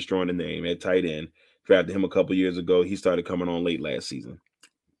I'm probably destroying the name, at tight end. Drafted him a couple years ago. He started coming on late last season.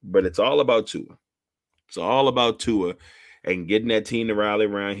 But it's all about Tua. It's all about Tua and getting that team to rally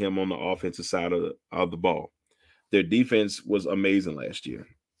around him on the offensive side of the ball. Their defense was amazing last year.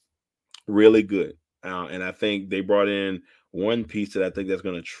 Really good. And I think they brought in one piece that I think that's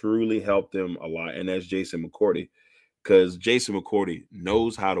going to truly help them a lot, and that's Jason McCourty, because Jason McCourty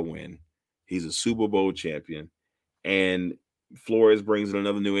knows how to win. He's a Super Bowl champion. And Flores brings in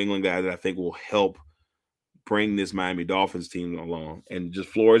another New England guy that I think will help bring this Miami Dolphins team along. And just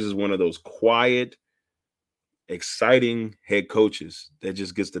Flores is one of those quiet, exciting head coaches that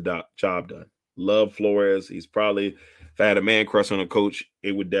just gets the job done. Love Flores. He's probably, if I had a man crush on a coach,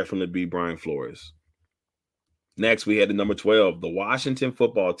 it would definitely be Brian Flores. Next, we had the number 12, the Washington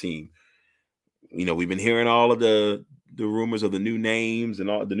football team. We've been hearing all of the rumors of the new names and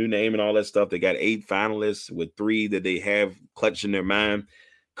all the new name and all that stuff. They got 8 finalists with 3 that they have clutched in their mind.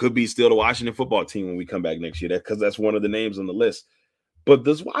 Could be still the Washington football team when we come back next year, because that's one of the names on the list. But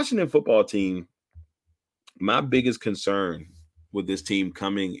this Washington football team, my biggest concern with this team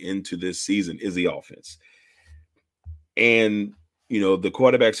coming into this season is the offense. And, the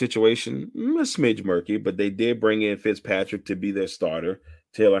quarterback situation, a smidge murky, but they did bring in Fitzpatrick to be their starter.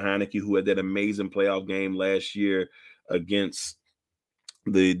 Taylor Heineke, who had that amazing playoff game last year against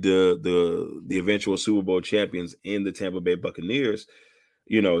the eventual Super Bowl champions in the Tampa Bay Buccaneers.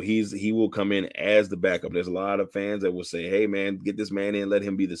 He will come in as the backup. There's a lot of fans that will say, hey, man, get this man in, let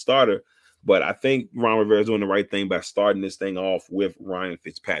him be the starter. But I think Ron Rivera is doing the right thing by starting this thing off with Ryan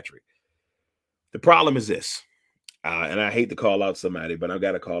Fitzpatrick. The problem is this, and I hate to call out somebody, but I've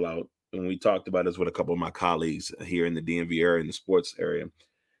got to call out, and we talked about this with a couple of my colleagues here in the DMV area, in the sports area,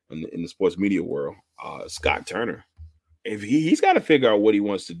 in the sports media world, Scott Turner. if he's got to figure out what he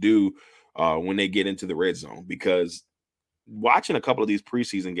wants to do when they get into the red zone, because watching a couple of these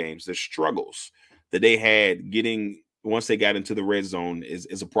preseason games, the struggles that they had getting once they got into the red zone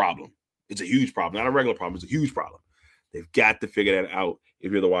is a problem. It's a huge problem, not a regular problem. It's a huge problem. They've got to figure that out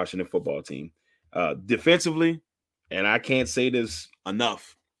if you're the Washington football team. Defensively, and I can't say this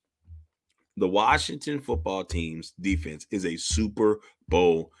enough, the Washington football team's defense is a Super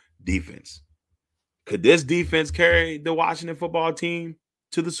Bowl defense. Could this defense carry the Washington football team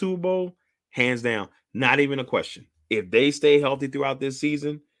to the Super Bowl? Hands down, not even a question. If they stay healthy throughout this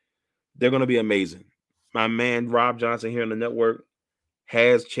season, they're going to be amazing. My man Rob Johnson here on the network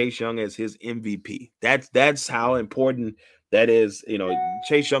has Chase Young as his MVP. That's how important that is. You know,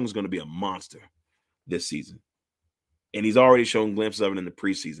 Chase Young is going to be a monster this season, and he's already shown glimpses of it in the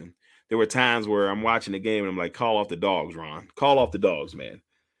preseason. There were times where I'm watching the game and I'm like, call off the dogs, Ron. Call off the dogs, man.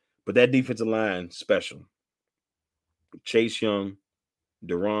 But that defensive line, special. Chase Young,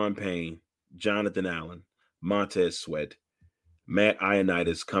 Daron Payne, Jonathan Allen, Montez Sweat, Matt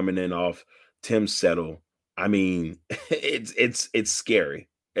Ioannidis coming in off Tim Settle. I mean, it's scary.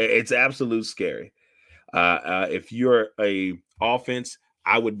 It's absolute scary. If you're a offense,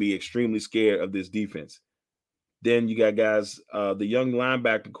 I would be extremely scared of this defense. Then you got guys, the young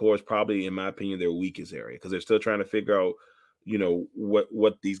linebacker core is probably, in my opinion, their weakest area because they're still trying to figure out, you know,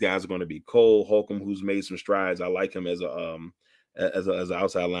 what these guys are going to be. Cole Holcomb, who's made some strides. I like him as an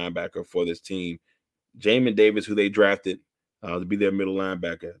outside linebacker for this team. Jamin Davis, who they drafted to be their middle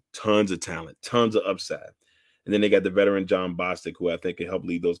linebacker, tons of talent, tons of upside. And then they got the veteran John Bostic, who I think can help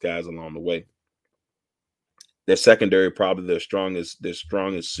lead those guys along the way. Their secondary, probably their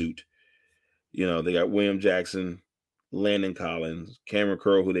strongest suit. You know, they got William Jackson, Landon Collins, Cameron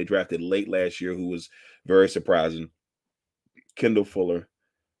Curl, who they drafted late last year, who was very surprising. Kendall Fuller,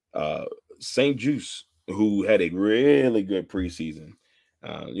 St. Juice, who had a really good preseason.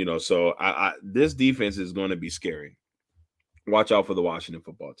 You know, so this defense is going to be scary. Watch out for the Washington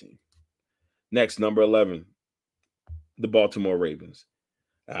football team. Next, number 11, the Baltimore Ravens.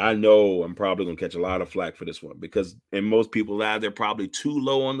 I know I'm probably going to catch a lot of flack for this one because in most people's eyes, they're probably too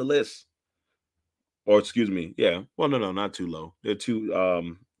low on the list. Or excuse me, yeah. Well, no, not too low. They're too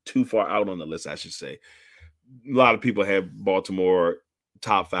far out on the list, I should say. A lot of people have Baltimore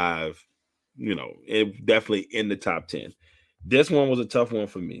top 5, you know, definitely in the top 10. This one was a tough one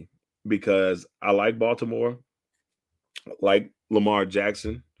for me because I like Baltimore, I like Lamar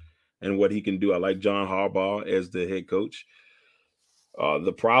Jackson and what he can do. I like John Harbaugh as the head coach.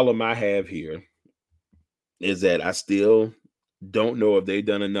 The problem I have here is that I still don't know if they've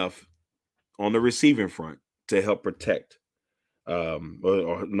done enough on the receiving front to help protect, or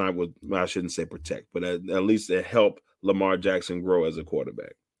not. I shouldn't say protect, but at least to help Lamar Jackson grow as a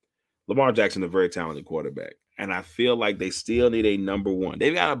quarterback. Lamar Jackson is a very talented quarterback, and I feel like they still need a number one.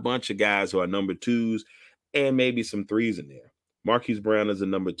 They've got a bunch of guys who are number 2s and maybe some 3s in there. Marquise Brown is a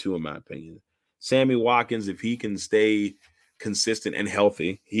number 2 in my opinion. Sammy Watkins, if he can stay consistent and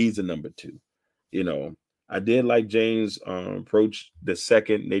healthy, he's a number 2. You know, I did like James Proche the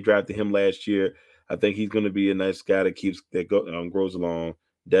second. They drafted him last year. I think he's going to be a nice guy that grows along.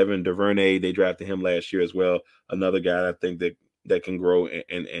 Devin DuVernay, they drafted him last year as well. Another guy I think that can grow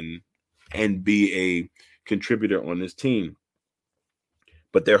and be a contributor on this team.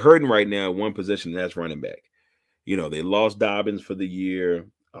 But they're hurting right now at one position, that's running back. You know, they lost Dobbins for the year.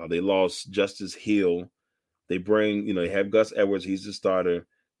 They lost Justice Hill. They have Gus Edwards. He's the starter.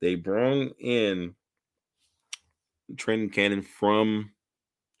 They brought in Trenton Cannon from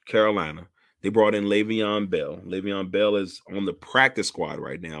Carolina. They brought in Le'Veon Bell. Le'Veon Bell is on the practice squad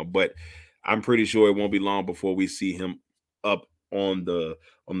right now, but I'm pretty sure it won't be long before we see him up on the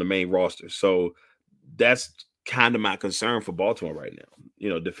main roster. So that's kind of my concern for Baltimore right now. You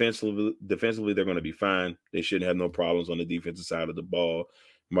know, defensively they're going to be fine. They shouldn't have no problems on the defensive side of the ball.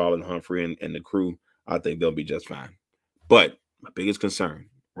 Marlon Humphrey and the crew, I think they'll be just fine. But my biggest concern,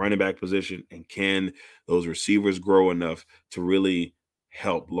 running back position, and can those receivers grow enough to really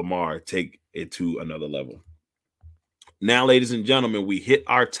help Lamar take it to another level? Now, ladies and gentlemen, we hit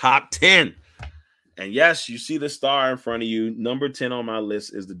our top 10. And yes, you see the star in front of you. Number 10 on my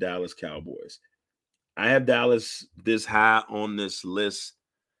list is the Dallas Cowboys. I have Dallas this high on this list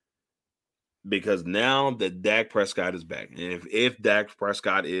because now that Dak Prescott is back, and if Dak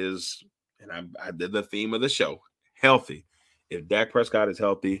Prescott is, and I did the theme of the show, healthy, if Dak Prescott is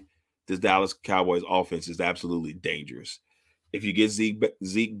healthy, this Dallas Cowboys offense is absolutely dangerous. If you get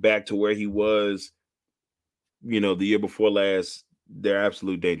Zeke back to where he was, you know, the year before last, they're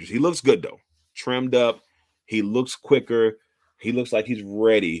absolute dangerous. He looks good, though. Trimmed up. He looks quicker. He looks like he's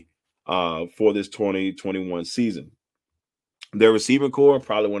ready for this 2021 season. Their receiving core,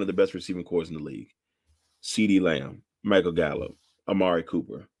 probably one of the best receiving cores in the league. CeeDee Lamb, Michael Gallup, Amari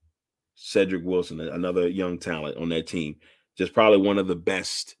Cooper, Cedric Wilson, another young talent on that team. Just probably one of the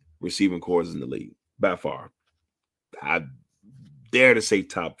best receiving cores in the league by far. I dare to say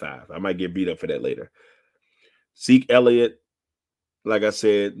top 5. I might get beat up for that later. Zeke Elliott, like I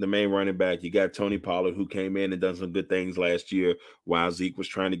said, the main running back. You got Tony Pollard, who came in and done some good things last year while Zeke was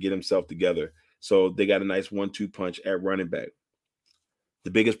trying to get himself together. So they got a nice 1-2 punch at running back.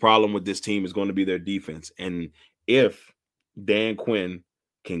 The biggest problem with this team is going to be their defense. And if Dan Quinn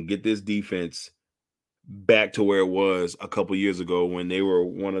can get this defense back to where it was a couple years ago when they were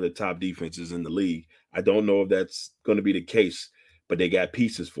one of the top defenses in the league, I don't know if that's going to be the case, but they got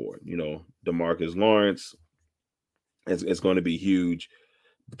pieces for it. You know, DeMarcus Lawrence, it's going to be huge.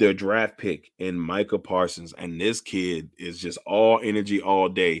 Their draft pick in Micah Parsons, and this kid is just all energy all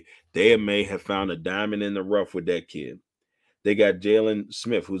day. They may have found a diamond in the rough with that kid. They got Jalen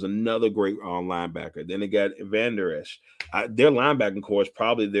Smith, who's another great linebacker. Then they got Van Der Esch. Their linebacking core is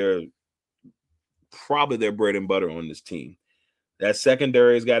probably their bread and butter on this team. That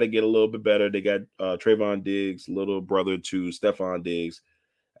secondary has got to get a little bit better. They got Trayvon Diggs, little brother to Stephon Diggs,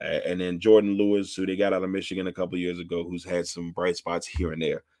 and then Jordan Lewis, who they got out of Michigan a couple years ago, who's had some bright spots here and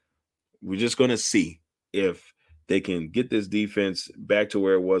there. We're just going to see if they can get this defense back to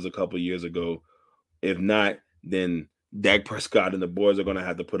where it was a couple years ago. If not, then Dak Prescott and the boys are going to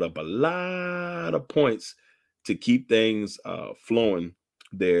have to put up a lot of points to keep things flowing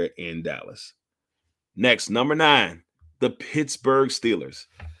there in Dallas. Next, number 9, the Pittsburgh Steelers.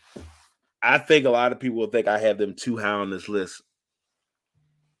 I think a lot of people will think I have them too high on this list.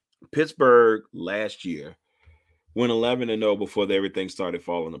 Pittsburgh last year went 11-0 before everything started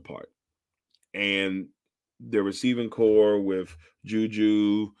falling apart. And the receiving core with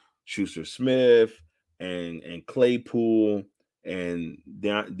Juju, Schuster-Smith, and Claypool and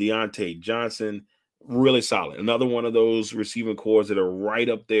Deontay Johnson, really solid. Another one of those receiving cores that are right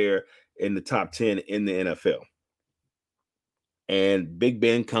up there in the top 10 in the NFL. And Big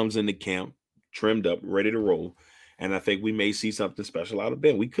Ben comes into camp, trimmed up, ready to roll. And I think we may see something special out of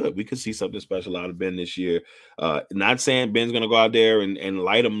Ben. We could see something special out of Ben this year. Not saying Ben's going to go out there and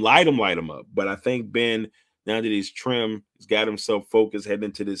light him up. But I think Ben, now that he's trimmed, he's got himself focused heading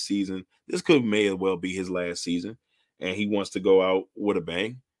into this season. This may as well be his last season. And he wants to go out with a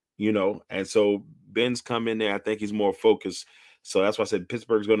bang, you know. And so Ben's come in there. I think he's more focused. So that's why I said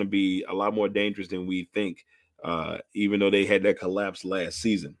Pittsburgh's going to be a lot more dangerous than we think, even though they had that collapse last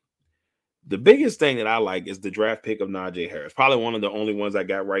season. The biggest thing that I like is the draft pick of Najee Harris. Probably one of the only ones I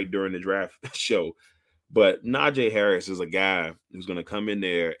got right during the draft show. But Najee Harris is a guy who's going to come in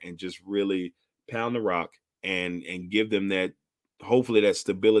there and just really pound the rock and give them that, hopefully, that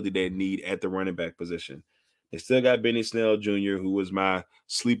stability they need at the running back position. They still got Benny Snell Jr., who was my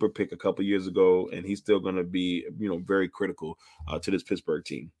sleeper pick a couple years ago, and he's still going to be, very critical to this Pittsburgh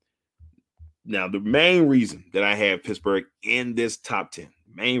team. Now, the main reason that I have Pittsburgh in this top 10,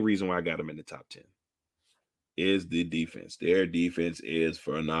 main reason why I got them in the top 10 is the defense. Their defense is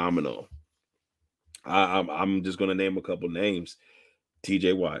phenomenal. I'm just going to name a couple names.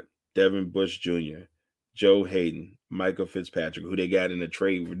 TJ Watt, Devin Bush Jr., Joe Hayden, Michael Fitzpatrick, who they got in a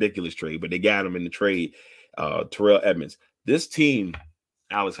trade, ridiculous trade, but they got him in the trade. Terrell Edmonds. This team,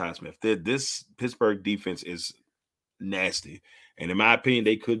 Alex Highsmith, this Pittsburgh defense is nasty. And in my opinion,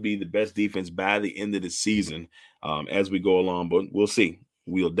 they could be the best defense by the end of the season as we go along. But we'll see.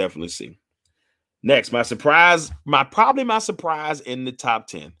 We'll definitely see. Next, my surprise in the top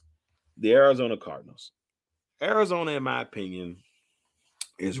 10, the Arizona Cardinals. Arizona, in my opinion,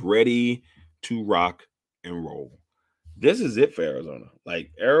 is ready to rock and roll. This is it for Arizona.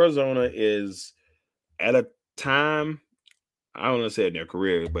 Like, Arizona is at a time, I don't want to say in their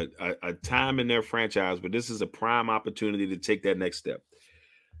career, but a time in their franchise, but this is a prime opportunity to take that next step.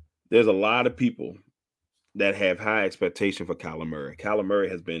 There's a lot of people that have high expectation for Kyler Murray. Kyler Murray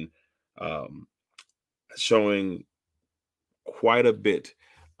has been showing quite a bit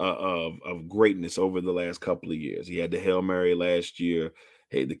of greatness over the last couple of years. He had the Hail Mary last year.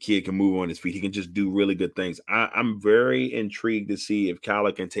 Hey, the kid can move on his feet. He can just do really good things. I'm very intrigued to see if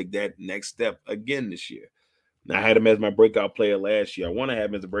Kyler can take that next step again this year. Now, I had him as my breakout player last year. I want to have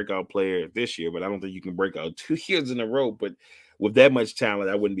him as a breakout player this year, but I don't think you can break out 2 years in a row. But with that much talent,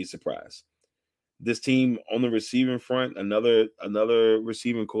 I wouldn't be surprised. This team on the receiving front, another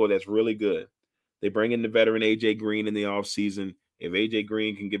receiving core that's really good. They bring in the veteran A.J. Green in the offseason. If A.J.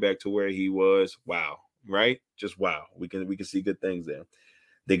 Green can get back to where he was, wow, right? Just wow. We can see good things there.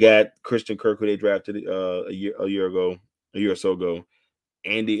 They got Christian Kirk, who they drafted a year or so ago.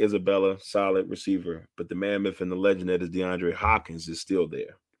 Andy Isabella, solid receiver, but the man, myth, and the legend that is DeAndre Hopkins is still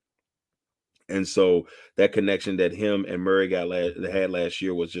there. And so that connection that him and Murray had last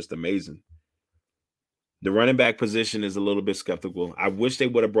year was just amazing. The running back position is a little bit skeptical. I wish they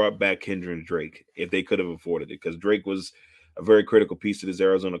would have brought back Kendrick Drake if they could have afforded it, because Drake was a very critical piece to this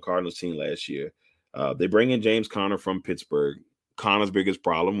Arizona Cardinals team last year. They bring in James Conner from Pittsburgh. Conner's biggest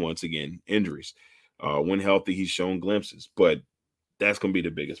problem, once again, injuries. When healthy, he's shown glimpses, but that's going to be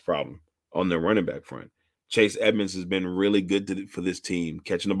the biggest problem on their running back front. Chase Edmonds has been really good for this team,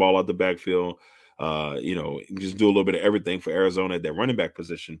 catching the ball out the backfield. Just do a little bit of everything for Arizona at that running back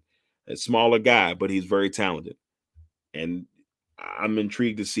position. A smaller guy, but he's very talented. And I'm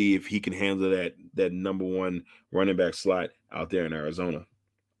intrigued to see if he can handle that number one running back slot out there in Arizona.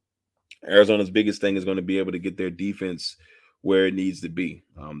 Arizona's biggest thing is going to be able to get their defense where it needs to be.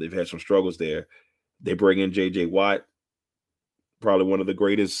 They've had some struggles there. They bring in J.J. Watt, probably one of the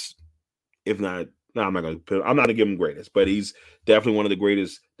greatest, if not, no, I'm not going to give him greatest, but he's definitely one of the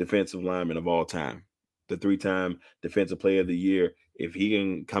greatest defensive linemen of all time. The 3-time Defensive Player of the Year. If he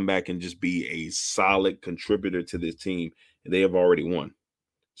can come back and just be a solid contributor to this team, they have already won.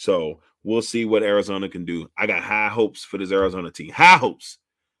 So we'll see what Arizona can do. I got high hopes for this Arizona team. High hopes.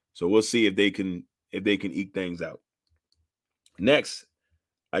 So we'll see if they can eke things out. Next,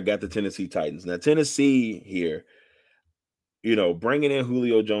 I got the Tennessee Titans. Now, Tennessee here, bringing in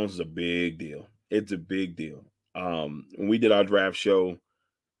Julio Jones is a big deal. It's a big deal. When we did our draft show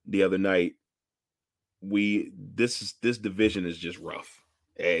the other night, this division is just rough.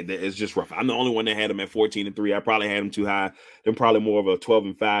 It's just rough. I'm the only one that had them at 14-3. I probably had them too high. They're probably more of a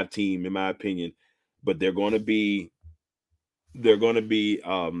 12-5 team, in my opinion. But they're going to be tough. They're going to be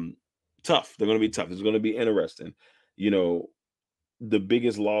tough. It's going to be interesting. The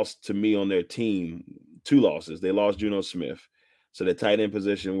biggest loss to me on their team, 2 losses. They lost Geno Smith. So the tight end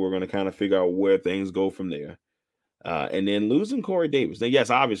position, we're going to kind of figure out where things go from there. And then losing Corey Davis. Now, yes,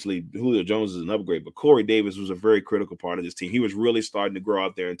 obviously, Julio Jones is an upgrade, but Corey Davis was a very critical part of this team. He was really starting to grow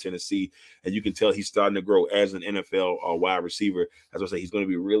out there in Tennessee, and you can tell he's starting to grow as an NFL wide receiver. As I say, he's going to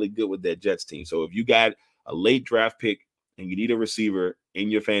be really good with that Jets team. So if you got a late draft pick and you need a receiver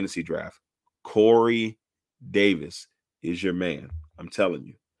in your fantasy draft, Corey Davis is your man. I'm telling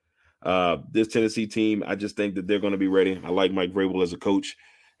you. This Tennessee team, I just think that they're going to be ready. I like Mike Vrabel as a coach,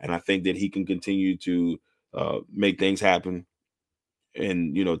 and I think that he can continue to make things happen.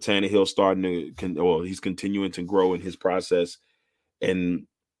 And, Tannehill he's continuing to grow in his process. And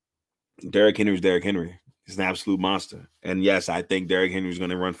Derrick Henry's Derrick Henry. He's an absolute monster. And yes, I think Derrick Henry's going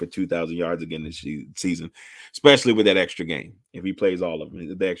to run for 2,000 yards again this season, especially with that extra game. If he plays all of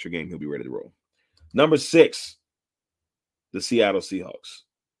them, the extra game, he'll be ready to roll. Number 6, the Seattle Seahawks.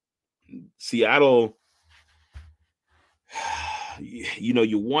 Seattle,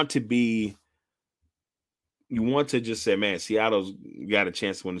 you want to just say, man, Seattle's got a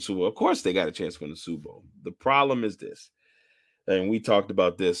chance to win the Super Bowl. Of course they got a chance to win the Super Bowl. The problem is this, and we talked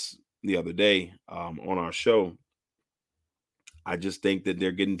about this the other day on our show. I just think that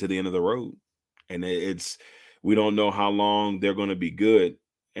they're getting to the end of the road, and we don't know how long they're going to be good.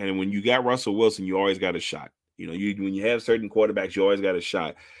 And when you got Russell Wilson, you always got a shot. When you have certain quarterbacks, you always got a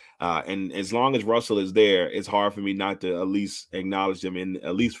shot. And as long as Russell is there, it's hard for me not to at least acknowledge them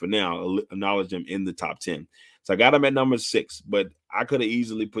acknowledge them in the top 10. So I got them at number 6, but I could have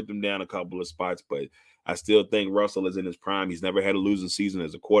easily put them down a couple of spots, but I still think Russell is in his prime. He's never had a losing season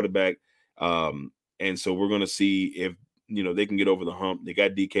as a quarterback. And so we're going to see if, they can get over the hump. They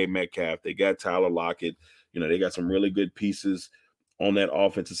got DK Metcalf. They got Tyler Lockett. They got some really good pieces on that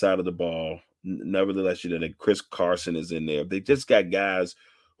offensive side of the ball. Nevertheless, Chris Carson is in there. They just got guys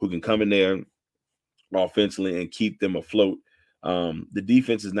who can come in there offensively and keep them afloat. The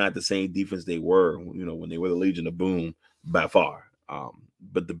defense is not the same defense they were, when they were the Legion of Boom by far.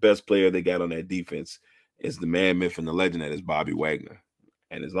 But the best player they got on that defense is the man, myth, and the legend that is Bobby Wagner.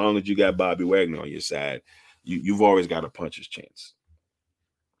 And as long as you got Bobby Wagner on your side, you've always got a puncher's chance.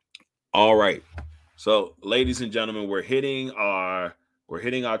 All right. So, ladies and gentlemen, we're hitting our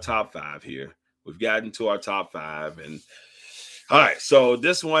top 5 here. We've gotten to our top 5, and all right, so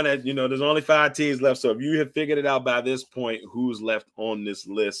this one, there's only 5 teams left. So if you have figured it out by this point, who's left on this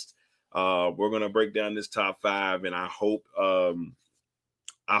list, we're going to break down this top 5, and I hope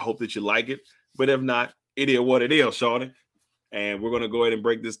that you like it. But if not, it is what it is, shorty. And we're going to go ahead and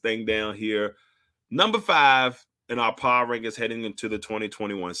break this thing down here. Number 5 in our power rankings heading into the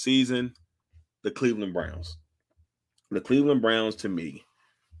 2021 season, the Cleveland Browns. The Cleveland Browns, to me,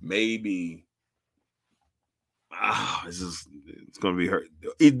 maybe it's going to be hurt.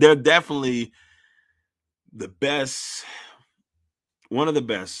 They're definitely the best one of the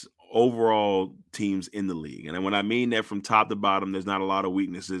best overall teams in the league. And when I mean that from top to bottom, there's not a lot of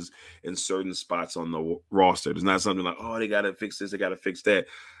weaknesses in certain spots on the roster. There's not something like, oh, they got to fix this, they got to fix that.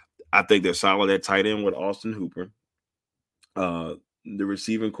 I think they're solid at tight end with Austin Hooper. The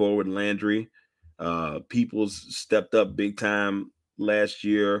receiving core with Landry. Peoples stepped up big time last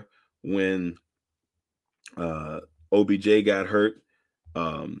year when OBJ got hurt.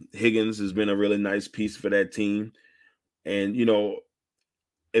 Higgins has been a really nice piece for that team. And,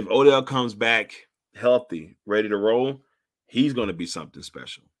 if Odell comes back healthy, ready to roll, he's going to be something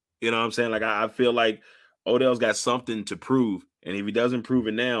special. You know what I'm saying? Like, I feel like Odell's got something to prove. And if he doesn't prove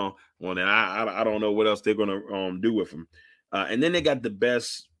it now, well, then I don't know what else they're going to do with him. And then they got the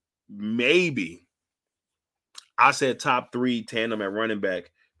best, maybe, I said top 3 tandem at running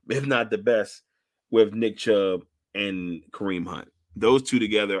back, if not the best, with Nick Chubb and Kareem Hunt. Those two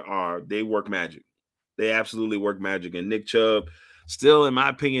together they work magic. They absolutely work magic. And Nick Chubb, still, in my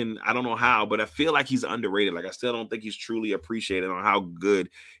opinion, I don't know how, but I feel like he's underrated. Like, I still don't think he's truly appreciated on how good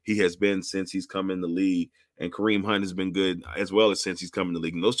he has been since he's come in the league. And Kareem Hunt has been good as well as since he's come in the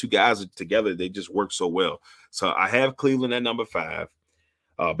league. And those two guys together, they just work so well. So I have Cleveland at number 5.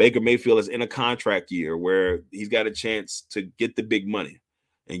 Baker Mayfield is in a contract year where he's got a chance to get the big money.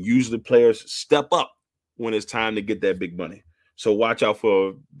 And usually players step up when it's time to get that big money. So watch out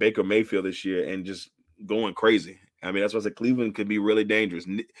for Baker Mayfield this year and just going crazy. I mean, that's why I said Cleveland could be really dangerous.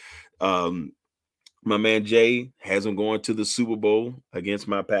 My man Jay has him going to the Super Bowl against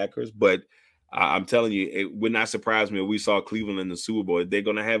my Packers, but I'm telling you, it would not surprise me if we saw Cleveland in the Super Bowl. They're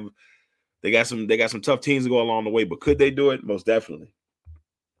going to have – they got some tough teams to go along the way, but could they do it? Most definitely.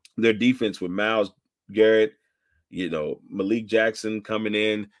 Their defense with Myles Garrett, Malik Jackson coming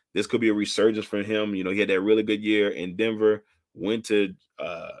in. This could be a resurgence for him. He had that really good year in Denver, went to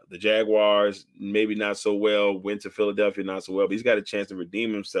the Jaguars, maybe not so well, went to Philadelphia, not so well, but he's got a chance to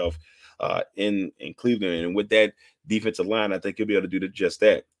redeem himself in Cleveland. And with that defensive line, I think he'll be able to do just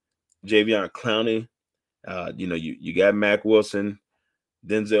that. Jadeveon Clowney, you got Mack Wilson,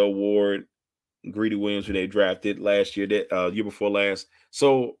 Denzel Ward, Greedy Williams, who they drafted last year, year before last.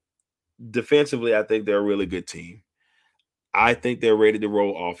 So defensively, I think they're a really good team. I think they're ready to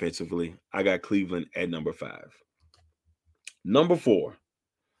roll offensively. I got Cleveland at number 5. Number 4,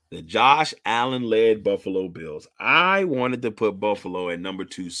 the Josh Allen-led Buffalo Bills. I wanted to put Buffalo at number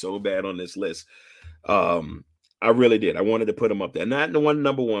 2 so bad on this list. I really did. I wanted to put them up there. Not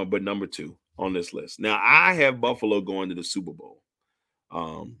number 1, but number 2 on this list. Now, I have Buffalo going to the Super Bowl.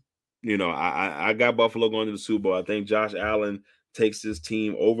 I got Buffalo going to the Super Bowl. I think Josh Allen takes his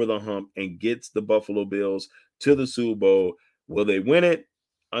team over the hump and gets the Buffalo Bills to the Super Bowl. Will they win it?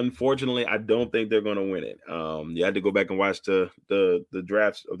 Unfortunately, I don't think they're going to win it. You had to go back and watch the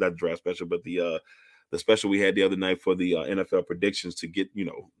drafts of that draft special, but the special we had the other night for the NFL predictions to get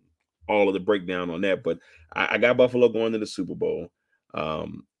all of the breakdown on that. But I got Buffalo going to the Super Bowl,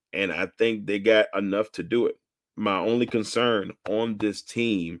 and I think they got enough to do it. My only concern on this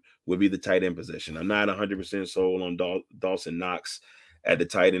team would be the tight end position. I'm not 100% sold on Dawson Knox at the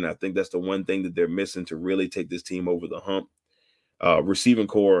tight end. I think that's the one thing that they're missing to really take this team over the hump. Receiving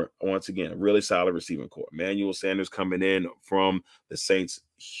core, once again, a really solid receiving core. Emmanuel Sanders coming in from the Saints,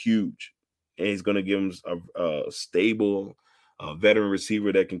 huge. And he's going to give them a stable veteran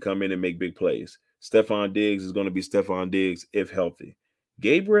receiver that can come in and make big plays. Stephon Diggs is going to be Stephon Diggs if healthy.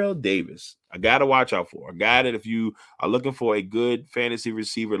 Gabriel Davis, I got to watch out for. A guy that if you are looking for a good fantasy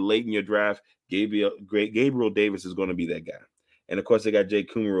receiver late in your draft, Gabriel Davis is going to be that guy. And, of course, they got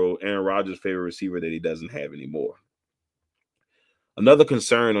Jake Kumerow, Aaron Rodgers' favorite receiver that he doesn't have anymore. Another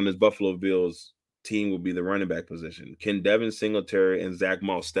concern on this Buffalo Bills team will be the running back position. Can Devin Singletary and Zach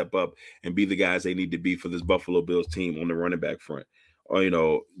Moss step up and be the guys they need to be for this Buffalo Bills team on the running back front? Or,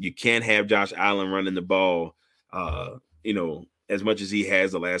 you can't have Josh Allen running the ball, as much as he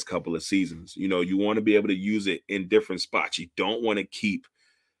has the last couple of seasons. You want to be able to use it in different spots. You don't want to keep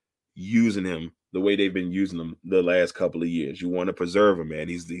using him the way they've been using him the last couple of years. You want to preserve him, man.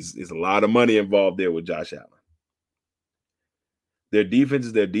 There's a lot of money involved there with Josh Allen. Their defense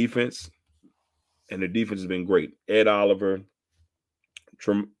is their defense, and their defense has been great. Ed Oliver,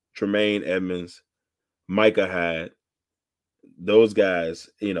 Tremaine Edmonds, Micah Hyde, those guys,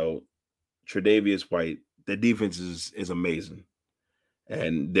 Tre'Davious White, their defense is amazing.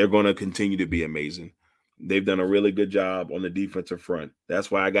 And they're going to continue to be amazing. They've done a really good job on the defensive front.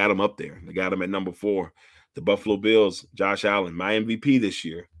 That's why I got them up there. I got them at number 4. The Buffalo Bills, Josh Allen, my MVP this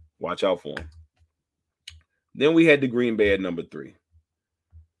year. Watch out for him. Then we had the Green Bay at number 3.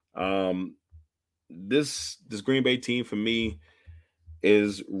 This Green Bay team for me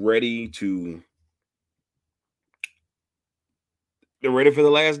is ready to They're ready for the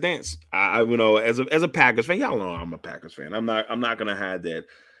last dance. I as a Packers fan, y'all know I'm a Packers fan. I'm not gonna hide that.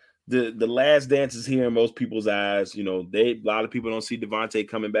 The last dance is here in most people's eyes. A lot of people don't see Devontae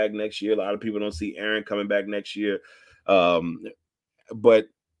coming back next year. A lot of people don't see Aaron coming back next year. But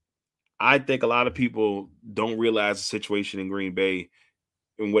I think a lot of people don't realize the situation in Green Bay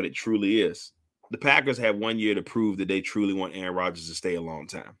and what it truly is. The Packers have 1 year to prove that they truly want Aaron Rodgers to stay a long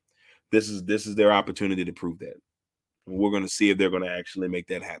time. This is their opportunity to prove that. And we're going to see if they're going to actually make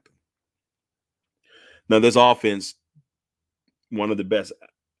that happen. Now, this offense, one of the best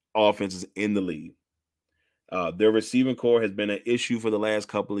offenses in the league. Their receiving core has been an issue for the last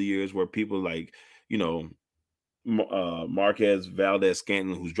couple of years where people like, Marquez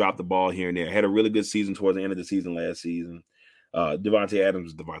Valdez-Scantling, who's dropped the ball here and there, had a really good season towards the end of the season last season. Devontae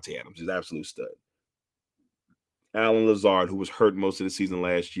Adams is absolute stud. Allen Lazard, who was hurt most of the season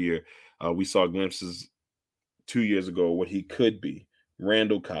last year. We saw glimpses 2 years ago what he could be.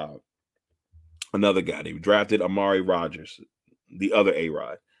 Randall Cobb, another guy. They drafted Amari Rodgers, the other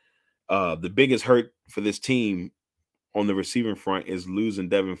A-Rod. The biggest hurt for this team on the receiving front is losing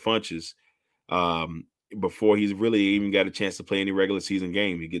Devin Funchess before he's really even got a chance to play any regular season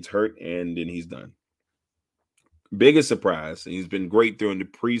game. He gets hurt, and then he's done. Biggest surprise, and he's been great during the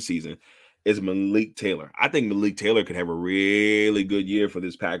preseason, is Malik Taylor. I think Malik Taylor could have a really good year for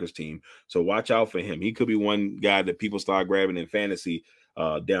this Packers team. So watch out for him. He could be one guy that people start grabbing in fantasy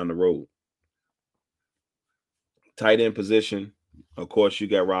down the road. Tight end position. Of course, you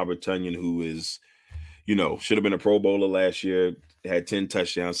got Robert Tonyan, who is, should have been a Pro Bowler last year, had 10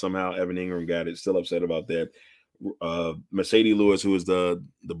 touchdowns. Somehow Evan Ingram got it. Still upset about that. Mercedes Lewis, who is the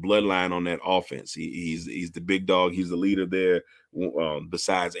bloodline on that offense. He's the big dog. He's the leader there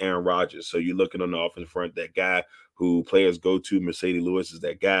besides Aaron Rodgers. So you're looking on the offense front, that guy who players go to, Mercedes Lewis is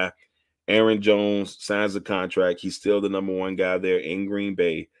that guy. Aaron Jones signs the contract. He's still the number one guy there in Green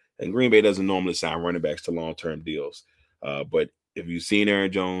Bay. And Green Bay doesn't normally sign running backs to long-term deals. But if you've seen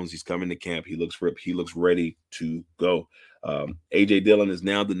Aaron Jones, he's coming to camp. He looks ripped. He looks ready to go. A.J. Dillon is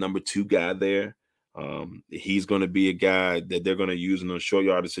now the number 2 guy there. He's going to be a guy that they're going to use in a short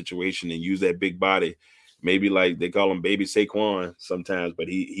yardage situation and use that big body. Maybe like they call him Baby Saquon sometimes, but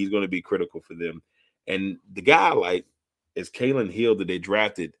he's going to be critical for them. And the guy I like is Kalen Hill that they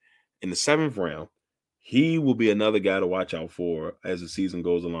drafted in the 7th round. He will be another guy to watch out for as the season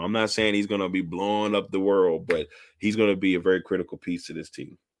goes along. I'm not saying he's going to be blowing up the world, but he's going to be a very critical piece to this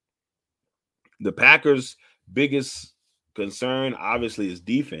team. The Packers' biggest concern, obviously, is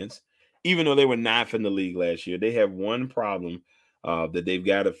defense. Even though they were 9th in the league last year, they have one problem that they've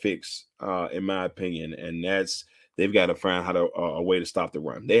got to fix, in my opinion, and that's they've got to find a way to stop the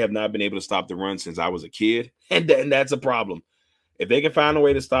run. They have not been able to stop the run since I was a kid, and that's a problem. If they can find a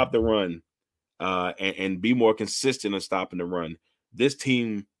way to stop the run and be more consistent in stopping the run, this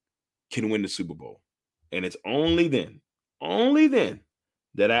team can win the Super Bowl. And it's only then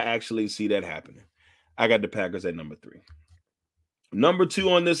that I actually see that happening. I got the Packers at number 3. Number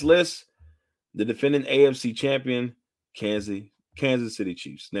 2 on this list, the defending AFC champion, Kansas City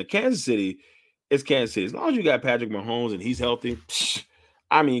Chiefs. Now, Kansas City is Kansas City. As long as you got Patrick Mahomes and he's healthy,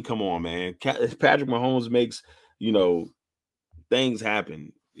 I mean, come on, man. Patrick Mahomes makes, things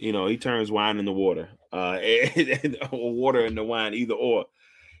happen. He turns wine into water, or water into wine, either or.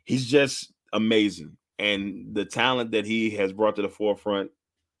 He's just amazing. And the talent that he has brought to the forefront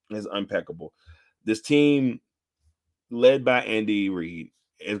is impeccable. This team, led by Andy Reid,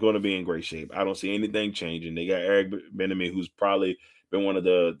 is going to be in great shape. I don't see anything changing. They got Eric Bieniemy, who's probably been one of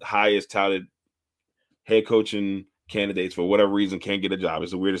the highest touted head coaching candidates for whatever reason, can't get a job.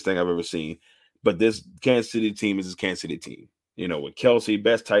 It's the weirdest thing I've ever seen. But this Kansas City team is this Kansas City team. With Kelsey,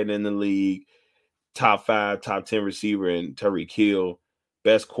 best tight end in the league, top 5, top 10 receiver in Tyreek Hill,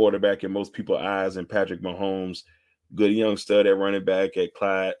 best quarterback in most people's eyes in Patrick Mahomes, good young stud at running back at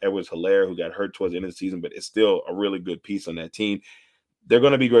Clyde Edwards-Helaire, who got hurt towards the end of the season, but it's still a really good piece on that team. They're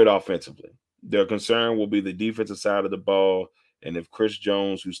going to be great offensively. Their concern will be the defensive side of the ball, and if Chris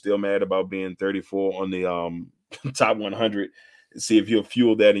Jones, who's still mad about being 34 on the top 100, see if he'll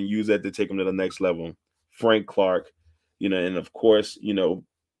fuel that and use that to take him to the next level. Frank Clark, and of course,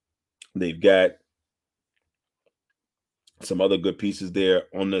 they've got some other good pieces there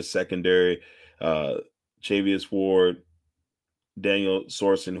on the secondary. Chavius Ward, Daniel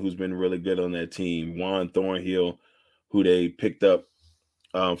Sorensen, who's been really good on that team, Juan Thornhill, who they picked up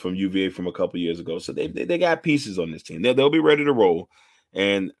from UVA from a couple years ago. So they got pieces on this team. They'll be ready to roll.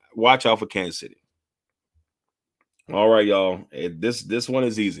 And watch out for Kansas City. All right, y'all. This one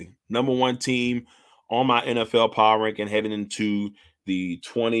is easy. Number 1 team on my NFL power ranking heading into the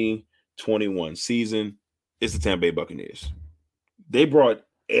 2021 season is the Tampa Bay Buccaneers. They brought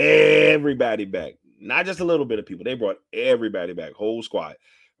everybody back, not just a little bit of people. They brought everybody back, whole squad,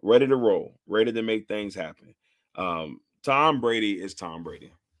 ready to roll, ready to make things happen. Tom Brady is Tom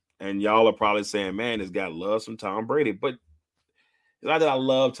Brady. And y'all are probably saying, man, this guy loves some Tom Brady. But it's not that I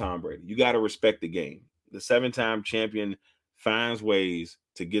love Tom Brady. You got to respect the game. The 7-time champion finds ways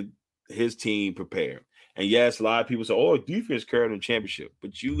to get his team prepared. And yes, a lot of people say, oh, defense carried the championship.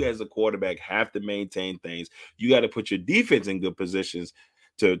 But you as a quarterback have to maintain things. You got to put your defense in good positions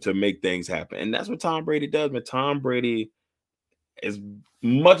to make things happen. And that's what Tom Brady does. But Tom Brady, as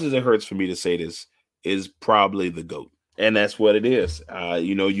much as it hurts for me to say this, is probably the GOAT. And that's what it is.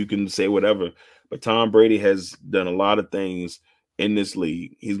 You can say whatever. But Tom Brady has done a lot of things in this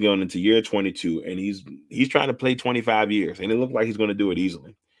league. He's going into year 22, and he's trying to play 25 years. And it looks like he's going to do it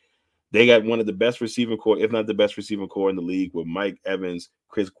easily. They got one of the best receiving core, if not the best receiving core in the league, with Mike Evans,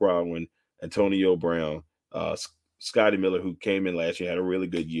 Chris Godwin, Antonio Brown, Scotty Miller, who came in last year, had a really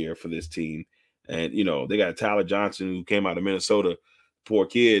good year for this team. And, they got Tyler Johnson, who came out of Minnesota. Poor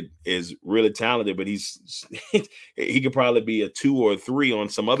kid is really talented, but he could probably be a 2 or a 3 on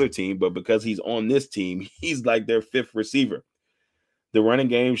some other team. But because he's on this team, he's like their 5th receiver. The running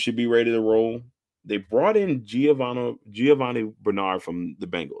game should be ready to roll. They brought in Giovanni Bernard from the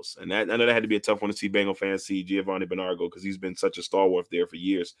Bengals. And I know that had to be a tough one to see Bengal fans see Giovanni Bernard go because he's been such a stalwart there for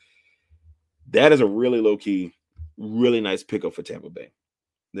years. That is a really low-key, really nice pickup for Tampa Bay.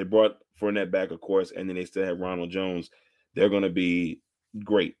 They brought Fournette back, of course, and then they still have Ronald Jones. They're going to be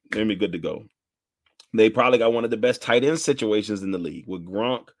great. They're going to be good to go. They probably got one of the best tight end situations in the league with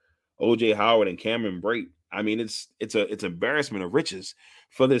Gronk, O.J. Howard, and Cameron Brate. I mean, it's embarrassment of riches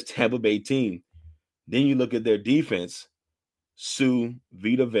for this Tampa Bay team. Then you look at their defense: Sue,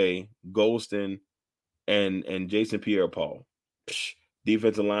 Vita Vea, Golston, and Jason Pierre-Paul.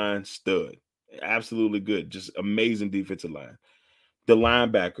 Defensive line, stud. Absolutely good. Just amazing defensive line. The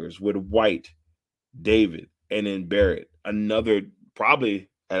linebackers with White, David, and then Barrett. Another probably,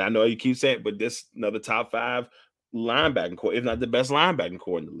 and I know you keep saying, but this another top 5 linebacking core, if not the best linebacking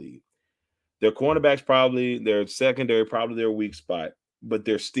core in the league. Their cornerbacks probably, their secondary, probably their weak spot, but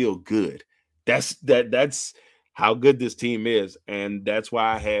they're still good. That's how good this team is. And that's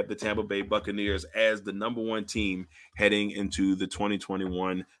why I have the Tampa Bay Buccaneers as the number 1 team heading into the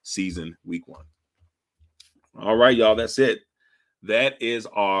 2021 season, week 1. All right, y'all, that's it. That is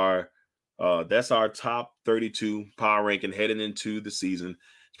that's our top 32 power ranking heading into the season.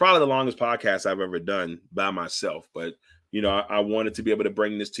 It's probably the longest podcast I've ever done by myself, but I wanted to be able to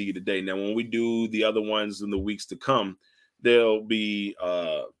bring this to you today. Now, when we do the other ones in the weeks to come, they'll be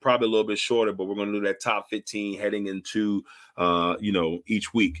probably a little bit shorter, but we're going to do that top 15 heading into,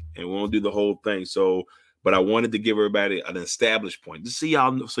 each week, and we won't do the whole thing. So, but I wanted to give everybody an established point to see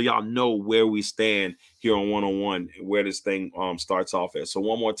y'all, so y'all know where we stand here on 101, where this thing starts off at. So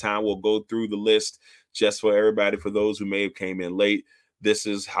one more time, we'll go through the list just for everybody, for those who may have came in late. This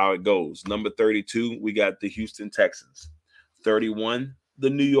is how it goes. Number 32, we got the Houston Texans. 31, the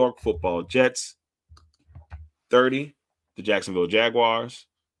New York Football Jets. 30, the Jacksonville Jaguars.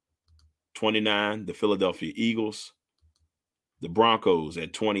 29, the Philadelphia Eagles. The Broncos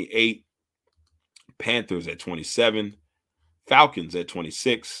at 28. Panthers at 27. Falcons at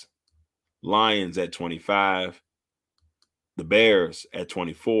 26. Lions at 25. The Bears at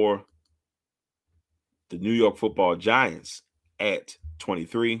 24. The New York Football Giants at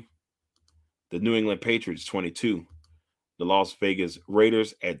 23. The New England Patriots 22. The Las Vegas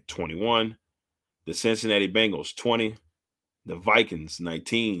Raiders at 21. The Cincinnati Bengals 20. The Vikings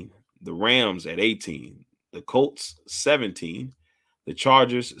 19. The Rams at 18. The Colts 17. The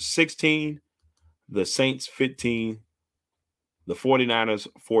Chargers 16. The Saints 15. The 49ers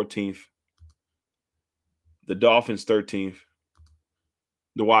 14th. The Dolphins 13th.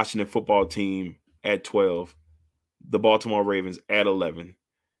 The Washington Football Team at 12. The Baltimore Ravens at 11.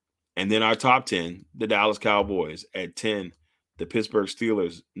 And then our top 10, the Dallas Cowboys at 10. The Pittsburgh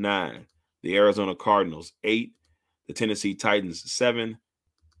Steelers 9. The Arizona Cardinals 8. The Tennessee Titans 7.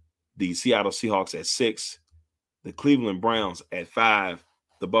 The Seattle Seahawks at 6. The Cleveland Browns at 5.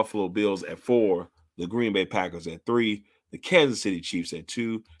 The Buffalo Bills at 4. The Green Bay Packers at 3. The Kansas City Chiefs at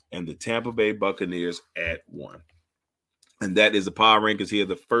 2. And the Tampa Bay Buccaneers at 1. And that is the power rankings here,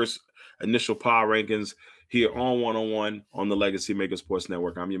 the first initial power rankings here on 101 on the Legacy Maker Sports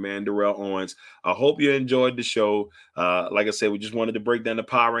Network. I'm your man, Darrell Owens. I hope you enjoyed the show. Like I said, we just wanted to break down the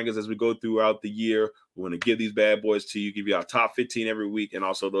power rankings as we go throughout the year. We want to give these bad boys to you, give you our top 15 every week, and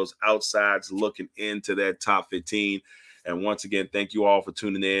also those outsides looking into that top 15. And once again, thank you all for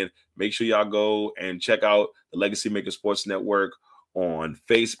tuning in. Make sure y'all go and check out the Legacy Maker Sports Network on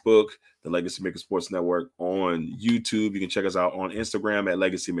Facebook, the Legacy Maker Sports Network, on YouTube. You can check us out on Instagram at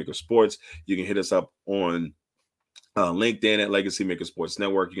Legacy Maker Sports. You can hit us up on LinkedIn at Legacy Maker Sports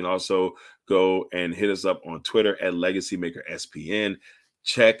Network. You can also go and hit us up on Twitter at Legacy Maker SPN.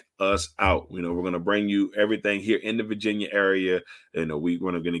 Check us out. We're going to bring you everything here in the Virginia area. We're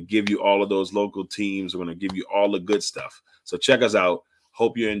going to give you all of those local teams. We're going to give you all the good stuff. So check us out.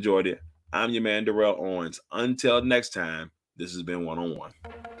 Hope you enjoyed it. I'm your man, Darrell Owens. Until next time, this has been One on One.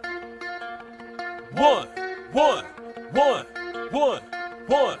 One, one, one, one,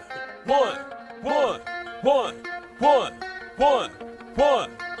 one, one, one, one, one, one,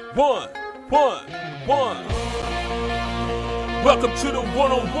 one, one, one, one. Welcome to the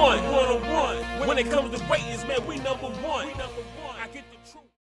one-on-one. When it comes to ratings, man, we number one. I get the truth.